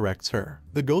he resurrects her.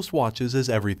 The ghost watches as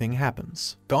everything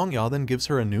happens. Gong Ya then gives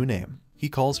her a new name. He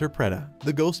calls her Preda.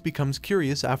 The ghost becomes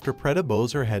curious after Preda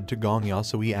bows her head to Gong Ya,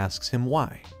 so he asks him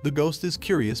why. The ghost is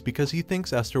curious because he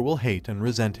thinks Esther will hate and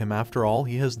resent him after all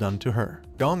he has done to her.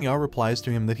 Gong Ya replies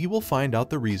to him that he will find out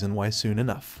the reason why soon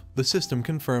enough. The system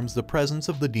confirms the presence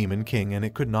of the Demon King and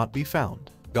it could not be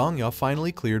found. Gong Ya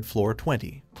finally cleared floor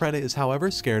 20. Preda is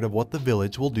however scared of what the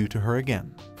village will do to her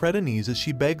again. Preda knees as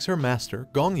she begs her master,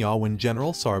 Gong Ya, when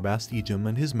General Sarbast Ejim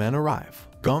and his men arrive.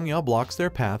 Gong Ya blocks their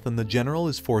path and the general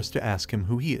is forced to ask him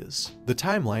who he is. The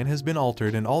timeline has been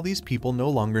altered and all these people no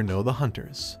longer know the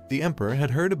hunters. The emperor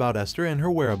had heard about Esther and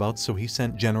her whereabouts, so he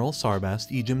sent General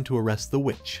Sarbast Ejim to arrest the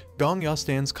witch. Gong Ya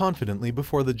stands confidently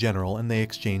before the general and they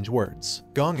exchange words.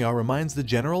 Gong Ya reminds the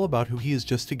general about who he is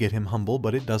just to get him humble,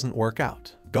 but it doesn't work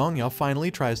out. Gong Ya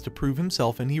finally tries to prove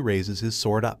himself and he raises his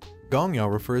sword up. Gong Ya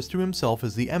refers to himself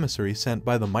as the emissary sent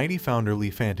by the mighty founder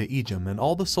Lifanta Ejim and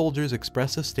all the soldiers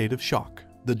express a state of shock.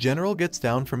 The general gets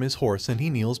down from his horse and he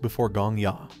kneels before Gong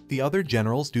Ya. The other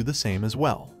generals do the same as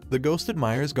well. The ghost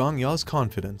admires Gong Ya's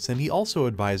confidence and he also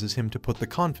advises him to put the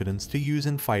confidence to use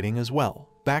in fighting as well.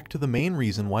 Back to the main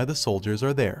reason why the soldiers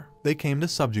are there. They came to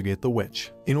subjugate the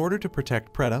witch. In order to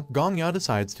protect Preda, Gong Ya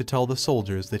decides to tell the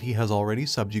soldiers that he has already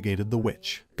subjugated the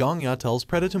witch. Gong Ya tells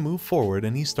Preda to move forward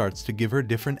and he starts to give her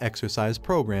different exercise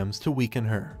programs to weaken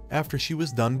her. After she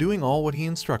was done doing all what he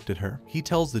instructed her, he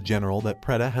tells the general that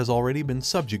Preda has already been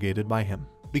subjugated by him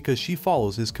because she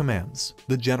follows his commands.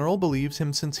 The general believes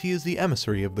him since he is the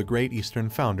emissary of the Great Eastern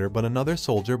Founder, but another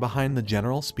soldier behind the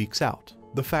general speaks out.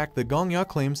 The fact that Gong Ya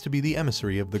claims to be the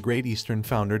emissary of the Great Eastern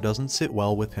Founder doesn't sit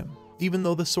well with him. Even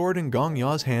though the sword in Gong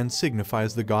Ya's hand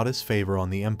signifies the goddess' favor on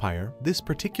the empire, this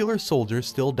particular soldier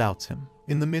still doubts him.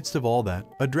 In the midst of all that,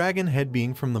 a dragon head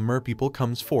being from the merpeople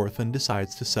comes forth and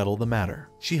decides to settle the matter.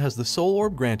 She has the soul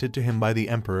orb granted to him by the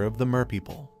emperor of the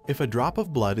merpeople. If a drop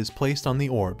of blood is placed on the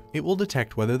orb, it will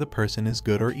detect whether the person is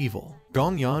good or evil.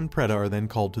 Dongua and Preda are then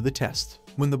called to the test.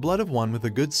 When the blood of one with a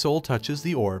good soul touches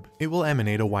the orb, it will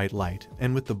emanate a white light,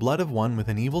 and with the blood of one with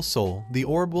an evil soul, the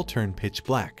orb will turn pitch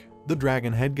black. The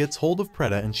dragon head gets hold of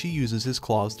Preda and she uses his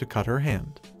claws to cut her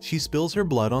hand. She spills her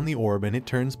blood on the orb and it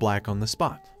turns black on the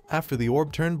spot. After the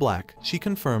orb turned black, she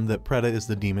confirmed that Preda is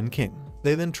the Demon King.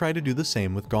 They then try to do the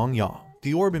same with Dongua.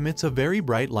 The orb emits a very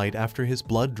bright light after his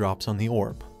blood drops on the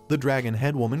orb. The dragon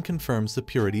head woman confirms the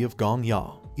purity of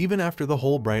Dongua. Even after the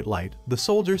whole bright light, the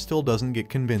soldier still doesn't get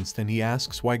convinced and he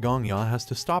asks why Dongua has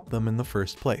to stop them in the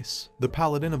first place. The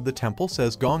paladin of the temple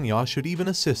says Dongua should even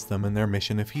assist them in their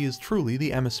mission if he is truly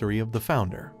the emissary of the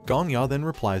founder. Dongua then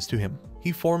replies to him.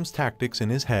 He forms tactics in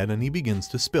his head and he begins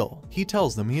to spill. He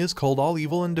tells them he is called all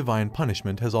evil and divine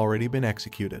punishment has already been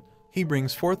executed. He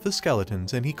brings forth the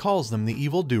skeletons and he calls them the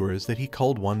evil doers that he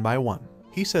culled one by one.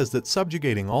 He says that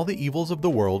subjugating all the evils of the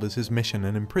world is his mission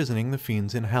and imprisoning the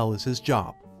fiends in hell is his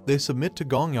job. They submit to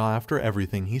Dongua after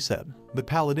everything he said. The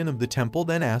paladin of the temple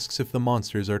then asks if the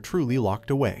monsters are truly locked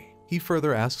away. He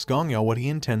further asks Dongua what he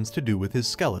intends to do with his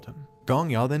skeleton.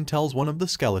 Dongua then tells one of the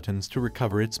skeletons to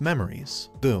recover its memories.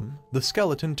 Boom! The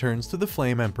skeleton turns to the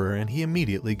Flame Emperor and he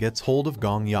immediately gets hold of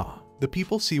Dongua. The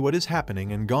people see what is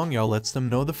happening and Dongua lets them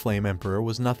know the Flame Emperor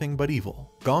was nothing but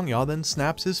evil. Dongua then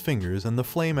snaps his fingers and the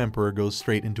Flame Emperor goes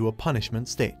straight into a punishment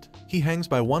state. He hangs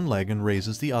by one leg and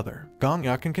raises the other.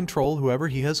 Dongua can control whoever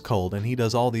he has culled and he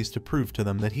does all these to prove to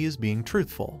them that he is being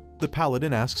truthful. The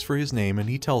paladin asks for his name and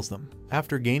he tells them.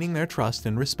 After gaining their trust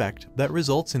and respect, that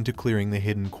results into clearing the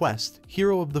hidden quest,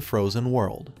 Hero of the Frozen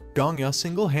World. Dongua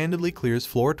single-handedly clears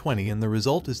floor 20 and the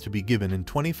result is to be given in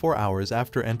 24 hours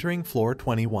after entering floor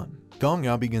 21.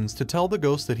 Dongua begins to tell the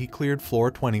ghost that he cleared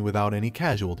floor 20 without any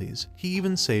casualties. He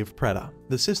even saved Preda.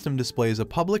 The system displays a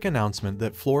public announcement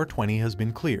that floor 20 has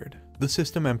been cleared. The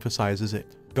system emphasizes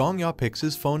it. Dongua picks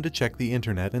his phone to check the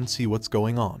internet and see what's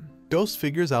going on. Ghost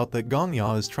figures out that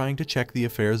Dongua is trying to check the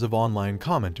affairs of online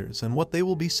commenters and what they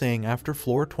will be saying after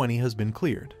floor 20 has been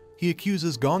cleared. He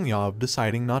accuses Dongua of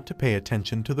deciding not to pay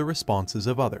attention to the responses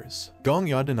of others.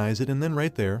 Dongua denies it and then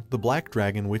right there, the Black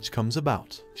Dragon Witch comes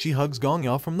about. She hugs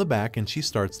Dongua from the back and she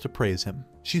starts to praise him.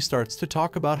 She starts to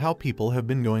talk about how people have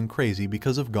been going crazy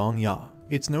because of Dongua.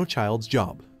 It's no child's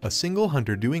job. A single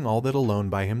hunter doing all that alone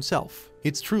by himself.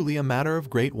 It's truly a matter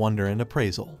of great wonder and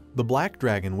appraisal. The Black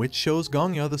Dragon Witch shows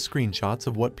Dongua the screenshots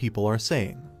of what people are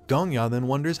saying. Dongua then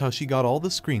wonders how she got all the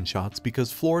screenshots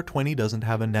because floor 20 doesn't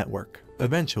have a network.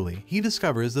 Eventually, he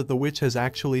discovers that the witch has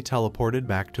actually teleported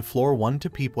back to floor 1 to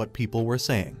peep what people were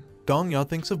saying. Dongua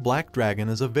thinks of Black Dragon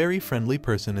as a very friendly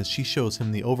person as she shows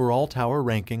him the overall tower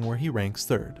ranking where he ranks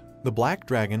 3rd. The Black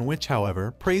Dragon Witch,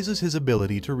 however, praises his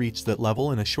ability to reach that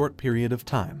level in a short period of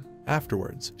time.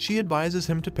 Afterwards, she advises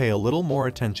him to pay a little more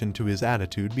attention to his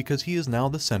attitude because he is now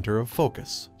the center of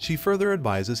focus. She further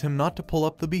advises him not to pull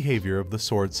up the behavior of the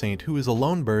Sword Saint, who is a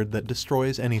lone bird that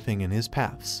destroys anything in his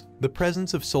paths. The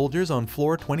presence of soldiers on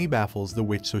floor 20 baffles the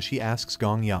witch, so she asks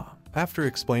Dongua. After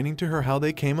explaining to her how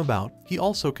they came about, he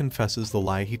also confesses the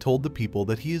lie he told the people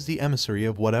that he is the emissary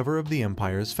of whatever of the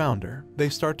Empire's founder. They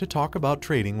start to talk about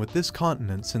trading with this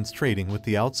continent since trading with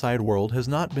the outside world has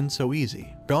not been so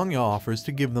easy. Dongua offers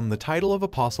to give them the title of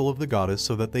Apostle of the Goddess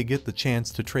so that they get the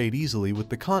chance to trade easily with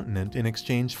the continent in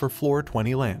exchange for floor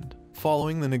 20 land.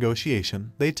 Following the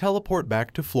negotiation, they teleport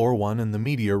back to floor 1 and the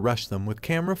meteor rush them with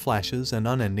camera flashes and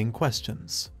unending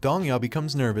questions. Dongua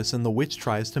becomes nervous and the witch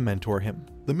tries to mentor him.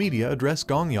 The media address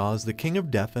Dongua as the King of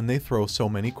Death and they throw so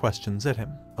many questions at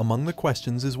him. Among the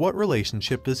questions is what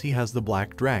relationship does he has the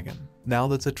Black Dragon? Now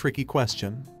that's a tricky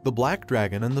question. The Black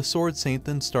Dragon and the Sword Saint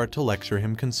then start to lecture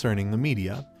him concerning the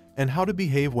media and how to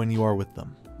behave when you are with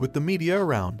them. With the media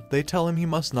around, they tell him he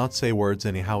must not say words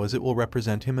anyhow as it will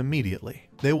represent him immediately.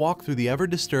 They walk through the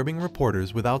ever-disturbing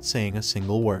reporters without saying a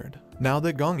single word. Now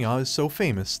that Dongua is so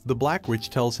famous, the Black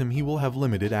Witch tells him he will have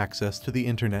limited access to the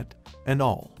internet and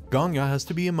all. Dongua has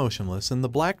to be emotionless and the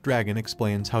Black Dragon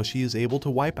explains how she is able to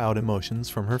wipe out emotions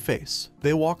from her face.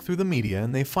 They walk through the media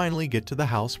and they finally get to the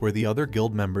house where the other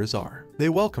guild members are. They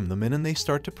welcome them in and they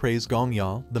start to praise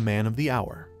Dongua, the man of the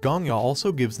hour. Dongua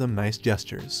also gives them nice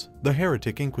gestures. The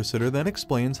Heretic Inquisitor then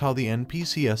explains how the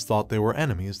NPCs thought they were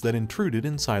enemies that intruded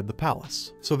inside the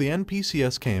palace. So the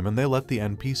NPCs came and they let the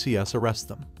NPCs arrest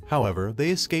them. However,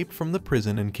 they escaped from the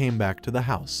prison and came back to the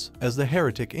house. As the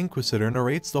Heretic Inquisitor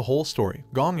narrates the whole story,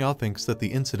 Dongua thinks that the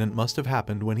incident must have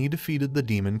happened when he defeated the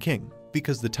Demon King,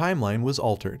 because the timeline was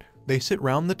altered. They sit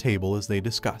round the table as they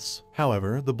discuss.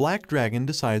 However, the Black Dragon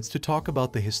decides to talk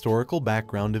about the historical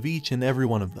background of each and every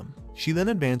one of them. She then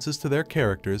advances to their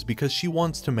characters because she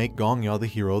wants to make Gongya the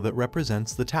hero that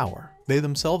represents the tower. They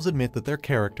themselves admit that their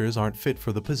characters aren't fit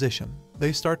for the position.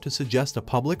 They start to suggest a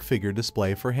public figure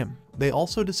display for him. They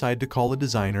also decide to call a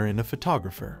designer and a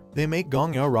photographer. They make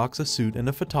Gongya rocks a suit and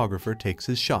a photographer takes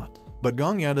his shot. But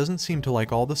Gongya doesn't seem to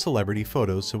like all the celebrity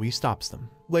photos, so he stops them.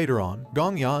 Later on,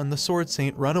 Gongya and the Sword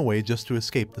Saint run away just to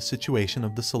escape the situation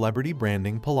of the celebrity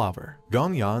branding palaver.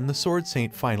 Gongya and the Sword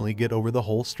Saint finally get over the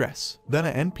whole stress. Then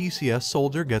an NPCS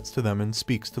soldier gets to them and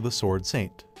speaks to the Sword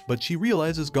Saint. But she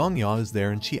realizes Gongya is there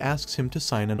and she asks him to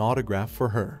sign an autograph for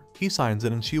her. He signs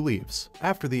it and she leaves.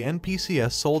 After the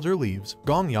NPCS soldier leaves,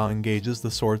 Gongya engages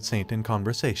the Sword Saint in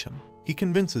conversation. He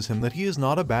convinces him that he is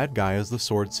not a bad guy as the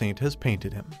Sword Saint has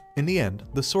painted him. In the end,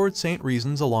 the Sword Saint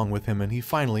reasons along with him and he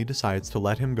finally decides to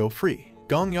let him go free.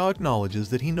 Gongya acknowledges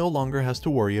that he no longer has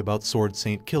to worry about Sword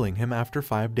Saint killing him after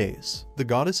 5 days. The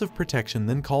goddess of protection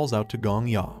then calls out to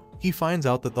Gongya. He finds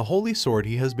out that the holy sword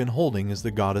he has been holding is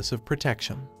the goddess of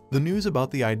protection. The news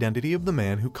about the identity of the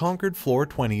man who conquered floor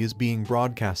 20 is being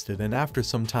broadcasted, and after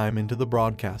some time into the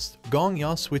broadcast,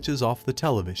 Gongya switches off the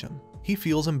television. He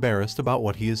feels embarrassed about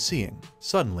what he is seeing.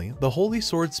 Suddenly, the holy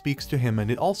sword speaks to him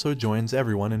and it also joins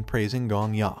everyone in praising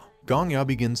Gongya. Gongya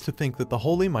begins to think that the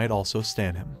holy might also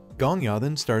stand him. Gongya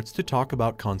then starts to talk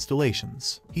about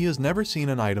constellations. He has never seen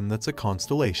an item that's a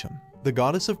constellation. The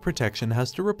goddess of protection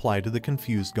has to reply to the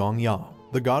confused Gongya.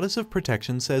 The goddess of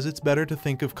protection says it's better to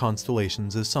think of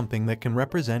constellations as something that can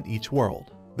represent each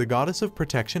world. The goddess of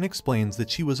protection explains that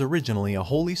she was originally a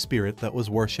holy spirit that was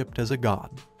worshipped as a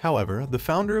god. However, the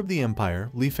founder of the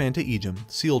empire, Lifanta Ejim,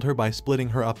 sealed her by splitting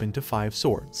her up into 5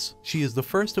 swords. She is the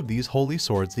first of these holy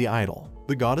swords, the idol.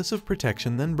 The goddess of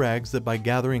protection then brags that by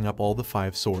gathering up all the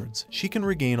 5 swords, she can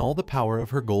regain all the power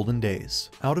of her golden days.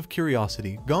 Out of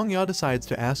curiosity, Gongya decides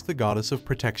to ask the goddess of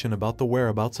protection about the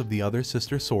whereabouts of the other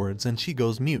sister swords and she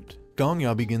goes mute.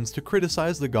 Gongya begins to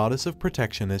criticize the goddess of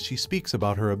protection as she speaks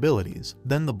about her abilities.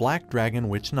 Then the Black Dragon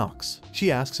Witch knocks.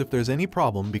 She asks if there's any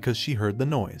problem because she heard the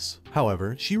noise.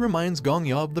 However, she reminds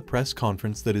Gongya of the press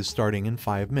conference that is starting in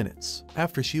 5 minutes.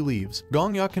 After she leaves,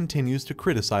 Gongya continues to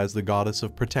criticize the goddess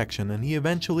of protection and he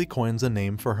eventually coins a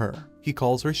name for her. He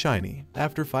calls her Shiny.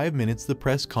 After 5 minutes, the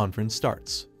press conference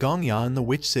starts. Gongya and the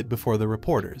witch sit before the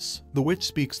reporters. The witch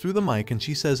speaks through the mic and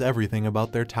she says everything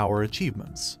about their tower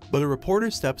achievements. But a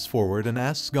reporter steps forward and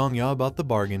asks Gongya about the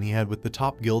bargain he had with the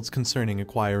top guilds concerning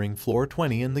acquiring floor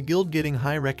 20 and the guild getting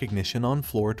high recognition on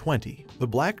floor 20. The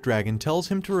Black Dragon tells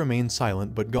him to remain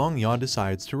silent, but Gongya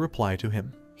decides to reply to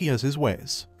him. He has his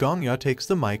ways. Gongya takes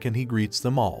the mic and he greets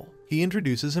them all. He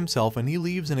introduces himself and he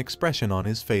leaves an expression on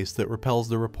his face that repels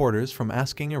the reporters from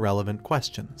asking irrelevant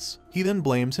questions. He then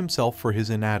blames himself for his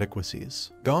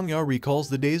inadequacies. Gongya recalls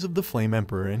the days of the Flame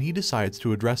Emperor and he decides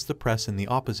to address the press in the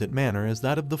opposite manner as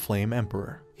that of the Flame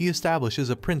Emperor. He establishes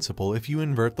a principle: if you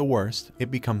invert the worst, it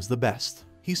becomes the best.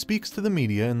 He speaks to the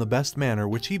media in the best manner,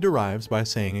 which he derives by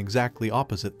saying exactly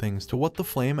opposite things to what the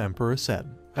Flame Emperor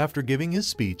said. After giving his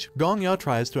speech, Gongya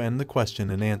tries to end the question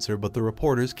and answer, but the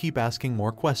reporters keep asking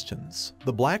more questions.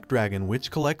 The Black Dragon Witch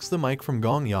collects the mic from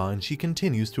Gongya and she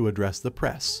continues to address the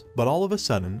press. But all of a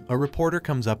sudden, a reporter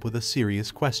comes up with a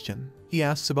serious question. He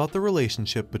asks about the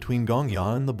relationship between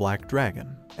Gongya and the Black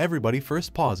Dragon. Everybody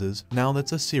first pauses. Now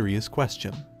that's a serious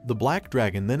question. The Black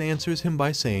Dragon then answers him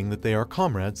by saying that they are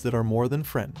comrades that are more than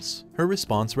friends. Her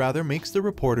response rather makes the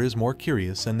reporters more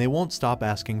curious and they won't stop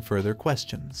asking further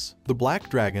questions. The Black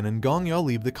Dragon and Gongya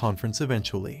leave the conference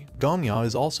eventually. Gongya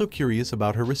is also curious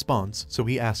about her response, so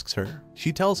he asks her.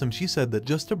 She tells him she said that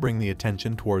just to bring the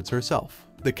attention towards herself.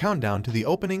 The countdown to the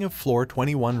opening of floor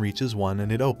 21 reaches 1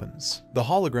 and it opens. The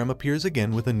hologram appears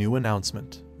again with a new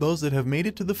announcement. Those that have made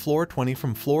it to the floor 20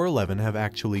 from floor 11 have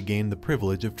actually gained the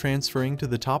privilege of transferring to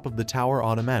the top of the tower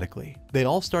automatically. They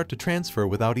all start to transfer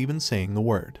without even saying the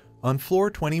word. On floor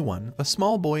 21, a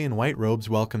small boy in white robes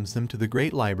welcomes them to the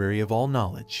Great Library of All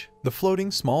Knowledge. The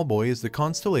floating small boy is the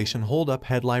Constellation Hold-Up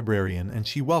Head Librarian and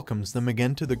she welcomes them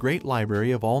again to the Great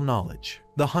Library of All Knowledge.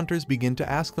 The hunters begin to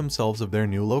ask themselves of their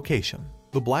new location.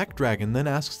 The Black Dragon then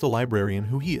asks the librarian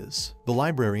who he is. The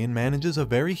librarian manages a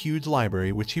very huge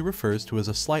library which he refers to as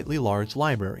a slightly large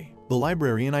library. The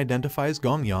librarian identifies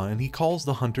Gongya and he calls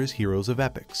the hunters heroes of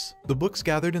epics. The books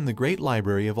gathered in the Great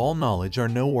Library of All Knowledge are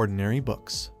no ordinary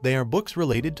books. They are books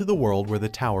related to the world where the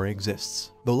tower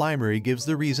exists. The library gives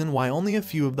the reason why only a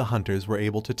few of the hunters were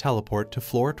able to teleport to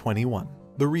floor 21.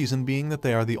 the reason being that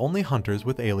they are the only hunters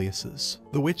with aliases.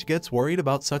 The witch gets worried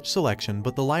about such selection,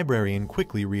 but the librarian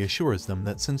quickly reassures them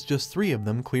that since just 3 of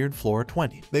them cleared floor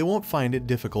 20, they won't find it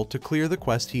difficult to clear the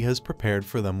quest he has prepared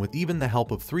for them with even the help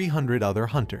of 300 other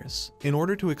hunters. In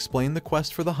order to explain the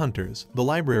quest for the hunters, the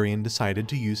librarian decided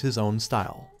to use his own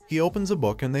style. He opens a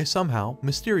book and they somehow,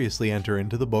 mysteriously enter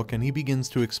into the book, and he begins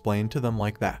to explain to them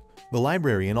like that. The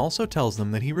librarian also tells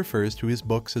them that he refers to his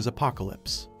books as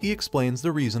apocalypse. He explains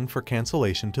the reason for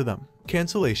cancellation to them.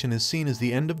 Cancellation is seen as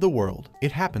the end of the world.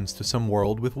 It happens to some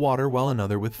world with water while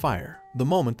another with fire. The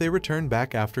moment they return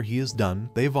back after he is done,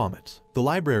 they vomit. The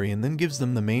librarian then gives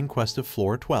them the main quest of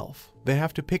floor 12. They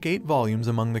have to pick 8 volumes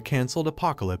among the cancelled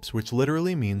apocalypse, which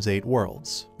literally means 8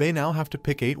 worlds. They now have to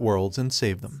pick 8 worlds and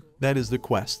save them. That is the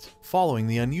quest. Following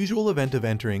the unusual event of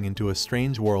entering into a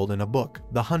strange world in a book,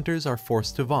 the hunters are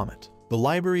forced to vomit. The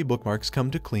library bookmarks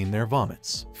come to clean their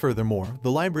vomits. Furthermore,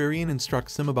 the librarian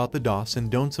instructs them about the do's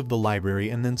and don'ts of the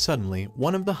library, and then suddenly,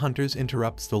 one of the hunters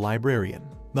interrupts the librarian.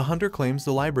 The hunter claims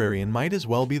the librarian might as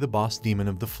well be the boss demon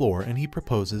of the floor, and he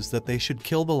proposes that they should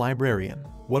kill the librarian.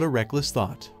 What a reckless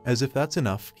thought. As if that's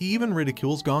enough, he even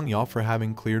ridicules Gongya for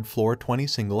having cleared floor 20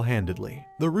 single-handedly.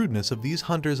 The rudeness of these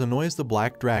hunters annoys the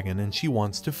black dragon and she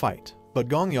wants to fight. But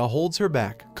Gongya holds her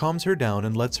back, calms her down,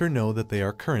 and lets her know that they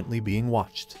are currently being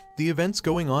watched. The events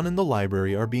going on in the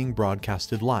library are being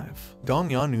broadcasted live.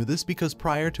 Gongya knew this because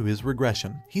prior to his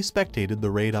regression, he spectated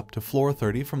the raid up to floor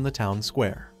 30 from the town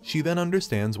square. She then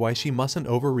understands why she mustn't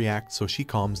overreact, so she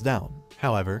calms down.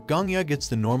 However, Gongya gets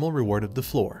the normal reward of the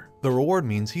floor. The reward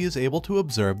means he is able to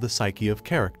observe the psyche of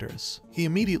characters. He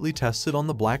immediately tests it on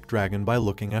the black dragon by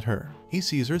looking at her. He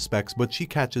sees her specs, but she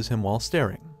catches him while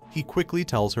staring. He quickly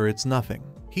tells her it's nothing.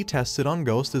 He tests it on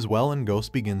Ghost as well, and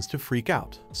Ghost begins to freak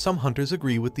out. Some hunters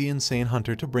agree with the insane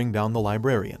hunter to bring down the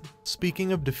librarian.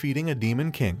 Speaking of defeating a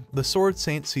demon king, the Sword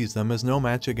Saint sees them as no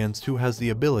match against who has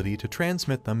the ability to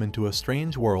transmit them into a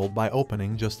strange world by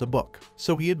opening just a book.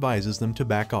 So he advises them to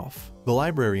back off. The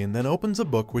librarian then opens a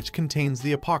book which contains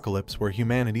the apocalypse where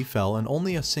humanity fell and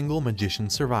only a single magician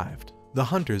survived. The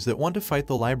hunters that want to fight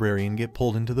the librarian get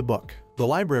pulled into the book. The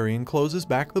librarian closes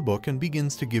back the book and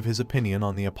begins to give his opinion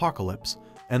on the apocalypse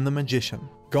and the magician.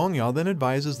 Gongya then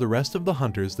advises the rest of the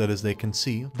hunters that as they can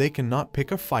see, they cannot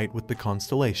pick a fight with the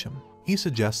constellation. He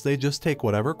suggests they just take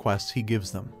whatever quests he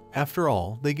gives them. After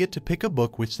all, they get to pick a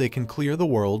book which they can clear the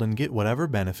world and get whatever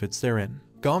benefits therein.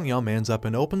 Gongya mans up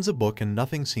and opens a book, and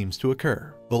nothing seems to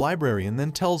occur. The librarian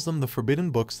then tells them the forbidden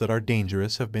books that are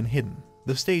dangerous have been hidden.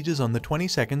 The stages on the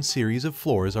 22nd series of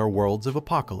floors are worlds of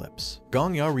apocalypse.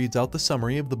 Gongya reads out the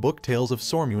summary of the book Tales of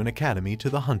Sormuan Academy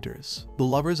to the hunters. The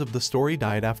lovers of the story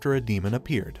died after a demon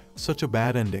appeared. Such a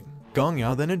bad ending.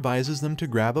 Gongya then advises them to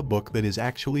grab a book that is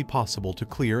actually possible to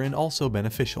clear and also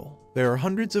beneficial. There are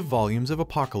hundreds of volumes of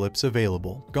Apocalypse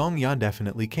available. Gongya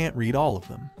definitely can't read all of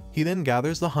them. He then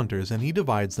gathers the hunters and he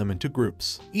divides them into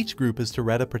groups. Each group is to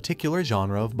read a particular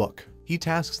genre of book. He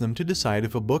tasks them to decide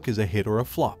if a book is a hit or a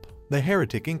flop. The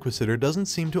heretic inquisitor doesn't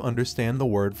seem to understand the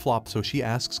word flop, so she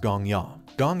asks Gongya.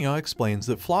 Gongya explains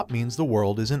that flop means the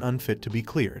world isn't unfit to be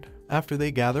cleared. After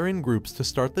they gather in groups to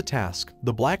start the task,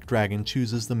 the black dragon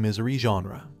chooses the misery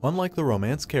genre. Unlike the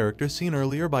romance character seen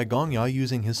earlier by Gongya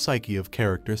using his psyche of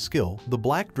character skill, the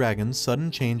black dragon's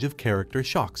sudden change of character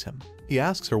shocks him. He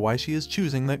asks her why she is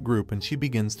choosing that group, and she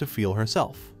begins to feel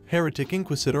herself. Heretic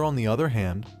Inquisitor, on the other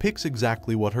hand, picks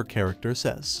exactly what her character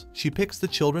says. She picks the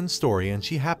children's story, and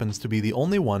she happens to be the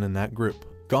only one in that group.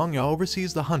 Gongya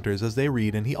oversees the hunters as they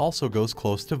read, and he also goes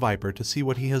close to Viper to see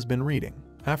what he has been reading.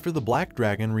 After the black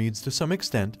dragon reads to some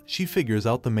extent, she figures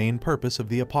out the main purpose of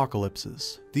the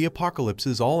apocalypses. The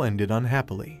apocalypses all ended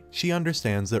unhappily. She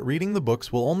understands that reading the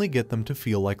books will only get them to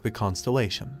feel like the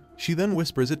constellation. She then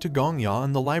whispers it to Gongya,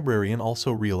 and the librarian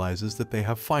also realizes that they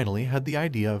have finally had the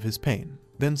idea of his pain.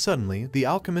 Then suddenly, the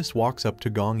alchemist walks up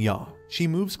to Gongya. She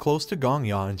moves close to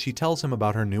Gongya and she tells him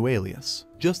about her new alias.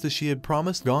 Just as she had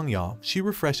promised Gongya, she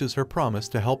refreshes her promise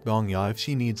to help Gongya if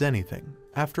she needs anything.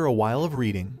 After a while of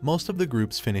reading, most of the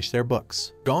groups finish their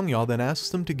books. Gongya then asks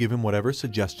them to give him whatever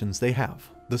suggestions they have.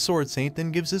 The Sword Saint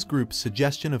then gives his group's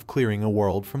suggestion of clearing a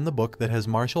world from the book that has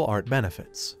martial art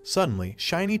benefits. Suddenly,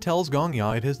 Shiny tells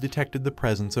Gongya it has detected the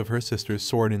presence of her sister's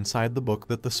sword inside the book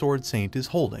that the Sword Saint is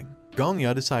holding.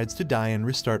 Gongya decides to die and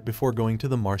restart before going to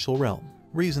the martial realm.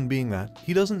 Reason being that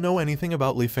he doesn't know anything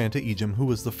about Lifanta Ejim, who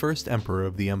was the first emperor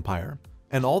of the empire,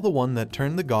 and all the one that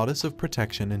turned the goddess of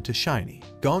protection into Shiny.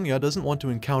 Gongya doesn't want to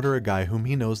encounter a guy whom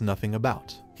he knows nothing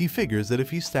about. He figures that if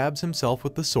he stabs himself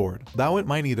with the sword, though it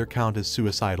might either count as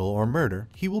suicidal or murder,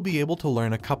 he will be able to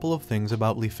learn a couple of things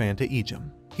about Lifanta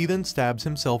Ejim. He then stabs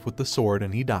himself with the sword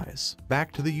and he dies.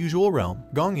 Back to the usual realm,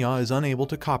 Gongya is unable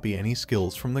to copy any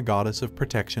skills from the goddess of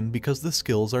protection because the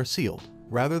skills are sealed.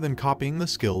 Rather than copying the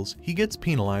skills, he gets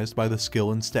penalized by the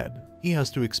skill instead. He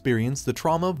has to experience the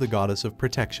trauma of the goddess of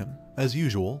protection. As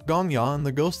usual, Gongya and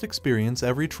the ghost experience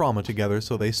every trauma together,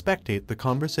 so they spectate the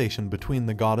conversation between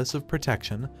the goddess of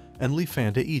protection and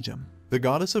Lifanta Ejim. The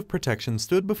goddess of protection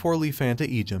stood before Lifanta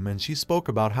Ejim and she spoke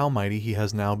about how mighty he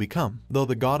has now become, though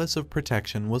the goddess of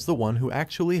protection was the one who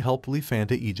actually helped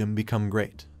Lifanta Ejim become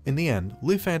great. In the end,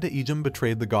 Lifanta Ejim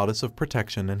betrayed the goddess of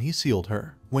protection and he sealed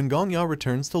her. When Gongya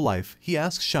returns to life, he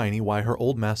asks Shiny why her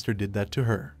old master did that to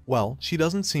her. Well, she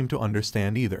doesn't seem to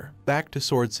understand either. Back to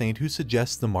Sword Saint, who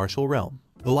suggests the martial realm.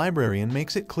 The librarian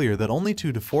makes it clear that only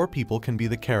 2 to 4 people can be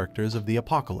the characters of the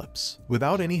apocalypse.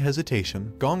 Without any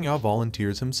hesitation, Gongya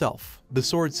volunteers himself. The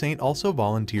Sword Saint also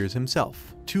volunteers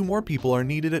himself. 2 more people are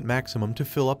needed at maximum to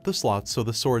fill up the slots, so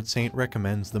the Sword Saint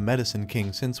recommends the Medicine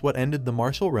King since what ended the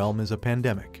martial realm is a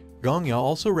pandemic. Gongya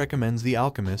also recommends the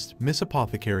alchemist, Miss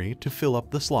Apothecary, to fill up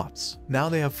the slots. Now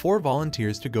they have 4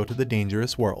 volunteers to go to the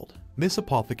dangerous world. Miss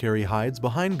Apothecary hides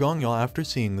behind Gongya after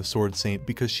seeing the Sword Saint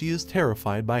because she is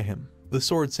terrified by him. The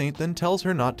Sword Saint then tells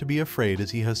her not to be afraid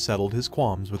as he has settled his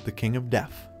qualms with the King of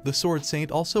Death. The Sword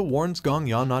Saint also warns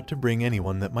Gongya not to bring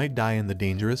anyone that might die in the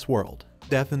dangerous world.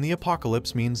 Death in the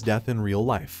apocalypse means death in real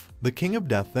life. The King of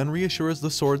Death then reassures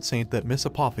the Sword Saint that Miss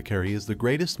Apothecary is the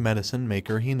greatest medicine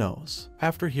maker he knows.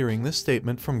 After hearing this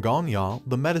statement from Gongya,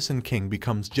 the Medicine King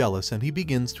becomes jealous and he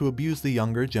begins to abuse the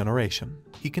younger generation.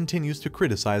 He continues to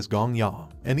criticize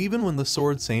Gongya, and even when the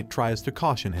Sword Saint tries to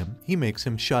caution him, he makes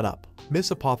him shut up.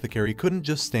 Miss Apothecary couldn't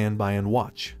just stand by and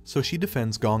watch, so she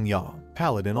defends Gongya.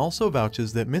 Paladin also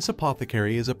vouches that Miss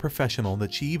Apothecary is a professional,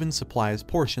 that she even supplies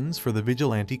portions for the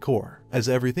Vigilante Corps. As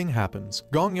everything happens,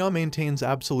 Gongya maintains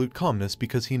absolute calmness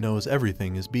because he knows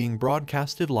everything is being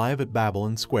broadcasted live at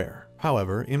Babylon Square.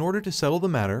 However, in order to settle the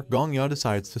matter, Gongya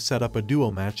decides to set up a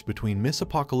duo match between Miss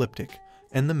Apocalyptic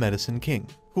and the Medicine King.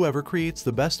 Whoever creates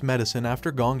the best medicine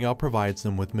after Gongya provides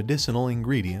them with medicinal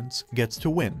ingredients gets to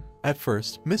win. At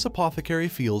first, Miss Apothecary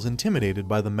feels intimidated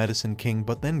by the Medicine King,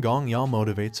 but then Gongya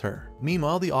motivates her.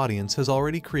 Meanwhile, the audience has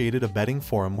already created a betting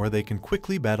forum where they can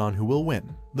quickly bet on who will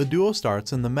win. The duo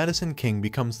starts and the Medicine King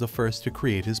becomes the first to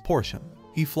create his portion.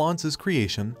 He flaunts his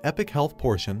creation, Epic Health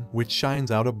Portion, which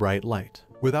shines out a bright light.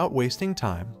 Without wasting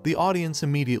time, the audience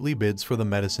immediately bids for the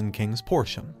Medicine King's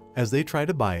portion. As they try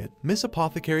to buy it, Miss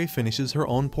Apothecary finishes her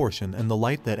own portion and the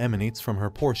light that emanates from her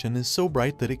portion is so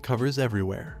bright that it covers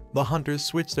everywhere. The hunters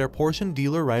switch their portion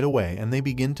dealer right away and they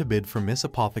begin to bid for Miss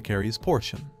Apothecary's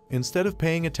portion. Instead of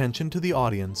paying attention to the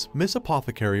audience, Miss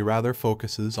Apothecary rather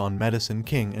focuses on Medicine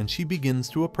King and she begins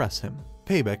to oppress him.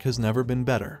 Payback has never been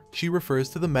better. She refers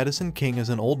to the Medicine King as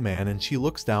an old man and she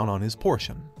looks down on his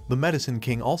portion. The Medicine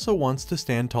King also wants to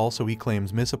stand tall, so he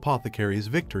claims Miss Apothecary's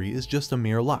victory is just a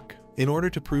mere luck. In order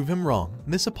to prove him wrong,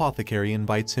 Miss Apothecary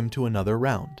invites him to another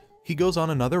round. He goes on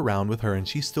another round with her and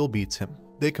she still beats him.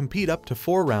 They compete up to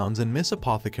 4 rounds and Miss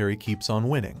Apothecary keeps on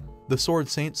winning. The Sword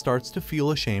Saint starts to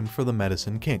feel ashamed for the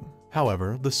Medicine King.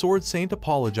 However, the Sword Saint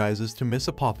apologizes to Miss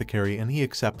Apothecary and he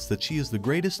accepts that she is the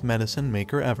greatest medicine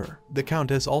maker ever. The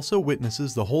Countess also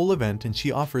witnesses the whole event and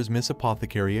she offers Miss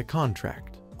Apothecary a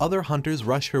contract. Other hunters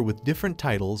rush her with different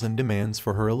titles and demands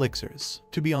for her elixirs.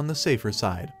 To be on the safer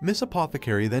side, Miss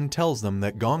Apothecary then tells them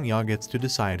that Gongya gets to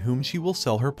decide whom she will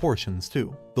sell her portions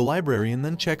to. The librarian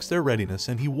then checks their readiness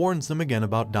and he warns them again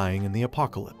about dying in the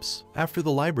apocalypse. After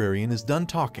the librarian is done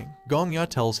talking, Gongya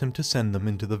tells him to send them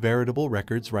into the veritable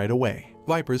records right away.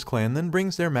 Viper's clan then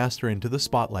brings their master into the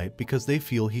spotlight because they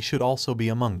feel he should also be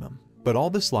among them. But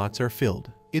all the slots are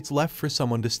filled. It's left for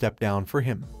someone to step down for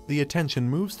him. The attention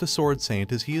moves to Sword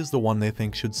Saint as he is the one they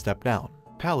think should step down.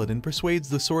 Paladin persuades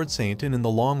the Sword Saint and in the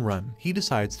long run, he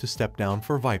decides to step down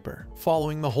for Viper.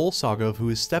 Following the whole saga of who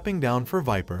is stepping down for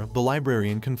Viper, the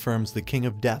librarian confirms the King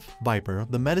of Death, Viper,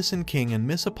 the Medicine King and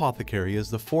Miss Apothecary as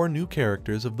the 4 new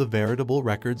characters of the veritable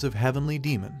records of Heavenly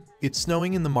Demon. It's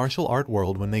snowing in the martial art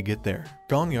world when they get there.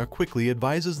 Gongya quickly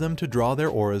advises them to draw their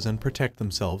auras and protect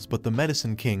themselves, but the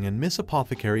Medicine King and Miss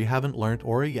Apothecary haven't learnt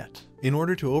aura yet. In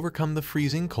order to overcome the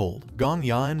freezing cold,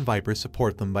 Gongya and Viper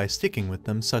support them by sticking with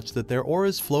them such that their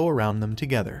auras flow around them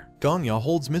together. Gongya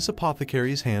holds Miss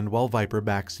Apothecary's hand while Viper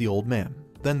backs the old man.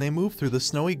 Then they move through the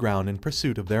snowy ground in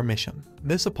pursuit of their mission.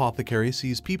 Miss Apothecary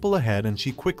sees people ahead and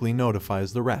she quickly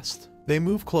notifies the rest. They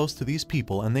move close to these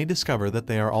people and they discover that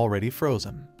they are already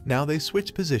frozen. Now they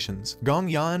switch positions.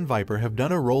 Dongua and Viper have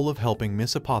done a role of helping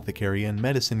Miss Apothecary and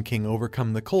Medicine King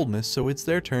overcome the coldness, so it's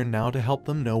their turn now to help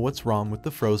them know what's wrong with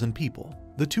the frozen people.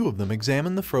 The two of them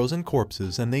examine the frozen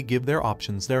corpses and they give their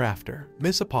options thereafter.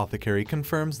 Miss Apothecary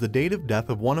confirms the date of death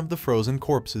of one of the frozen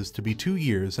corpses to be 2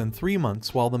 years and 3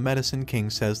 months, while the Medicine King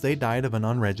says they died of an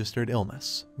unregistered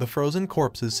illness. The frozen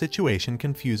corpses situation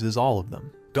confuses all of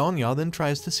them. Dongya then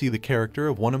tries to see the character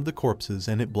of one of the corpses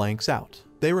and it blanks out.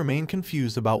 They remain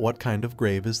confused about what kind of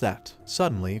grave is that.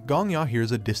 Suddenly, Gongya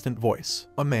hears a distant voice.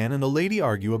 A man and a lady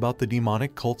argue about the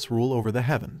demonic cult's rule over the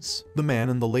heavens. The man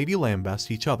and the lady lambast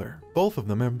each other. Both of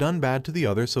them have done bad to the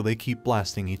other, so they keep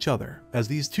blasting each other. As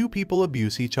these two people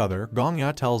abuse each other,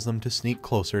 Gongya tells them to sneak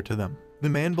closer to them. The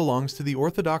man belongs to the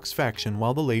Orthodox faction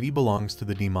while the lady belongs to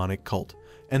the demonic cult,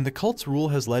 and the cult's rule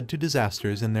has led to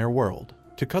disasters in their world.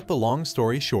 To cut the long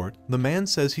story short, the man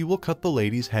says he will cut the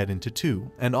lady's head into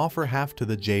 2 and offer half to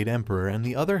the Jade Emperor and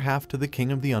the other half to the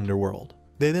King of the Underworld.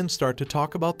 They then start to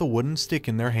talk about the wooden stick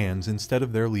in their hands instead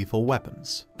of their lethal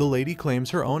weapons. The lady claims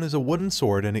her own is a wooden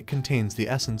sword and it contains the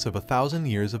essence of 1,000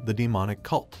 years of the demonic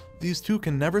cult. These two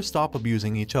can never stop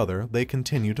abusing each other, they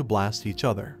continue to blast each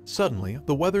other. Suddenly,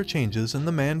 the weather changes and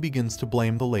the man begins to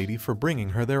blame the lady for bringing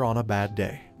her there on a bad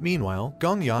day. Meanwhile,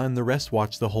 Gongya and the rest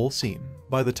watch the whole scene.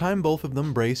 By the time both of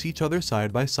them brace each other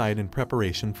side by side in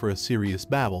preparation for a serious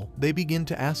battle, they begin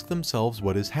to ask themselves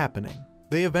what is happening.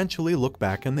 They eventually look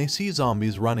back and they see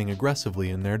zombies running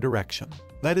aggressively in their direction.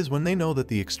 That is when they know that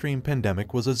the extreme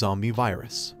pandemic was a zombie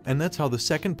virus. And that's how the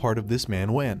second part of this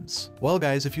manhwa ends. Well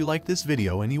guys, if you like this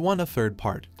video and you want a third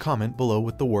part, comment below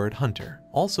with the word hunter.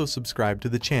 Also subscribe to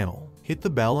the channel, hit the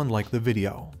bell and like the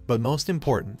video. But most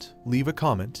important, leave a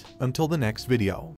comment. Until the next video.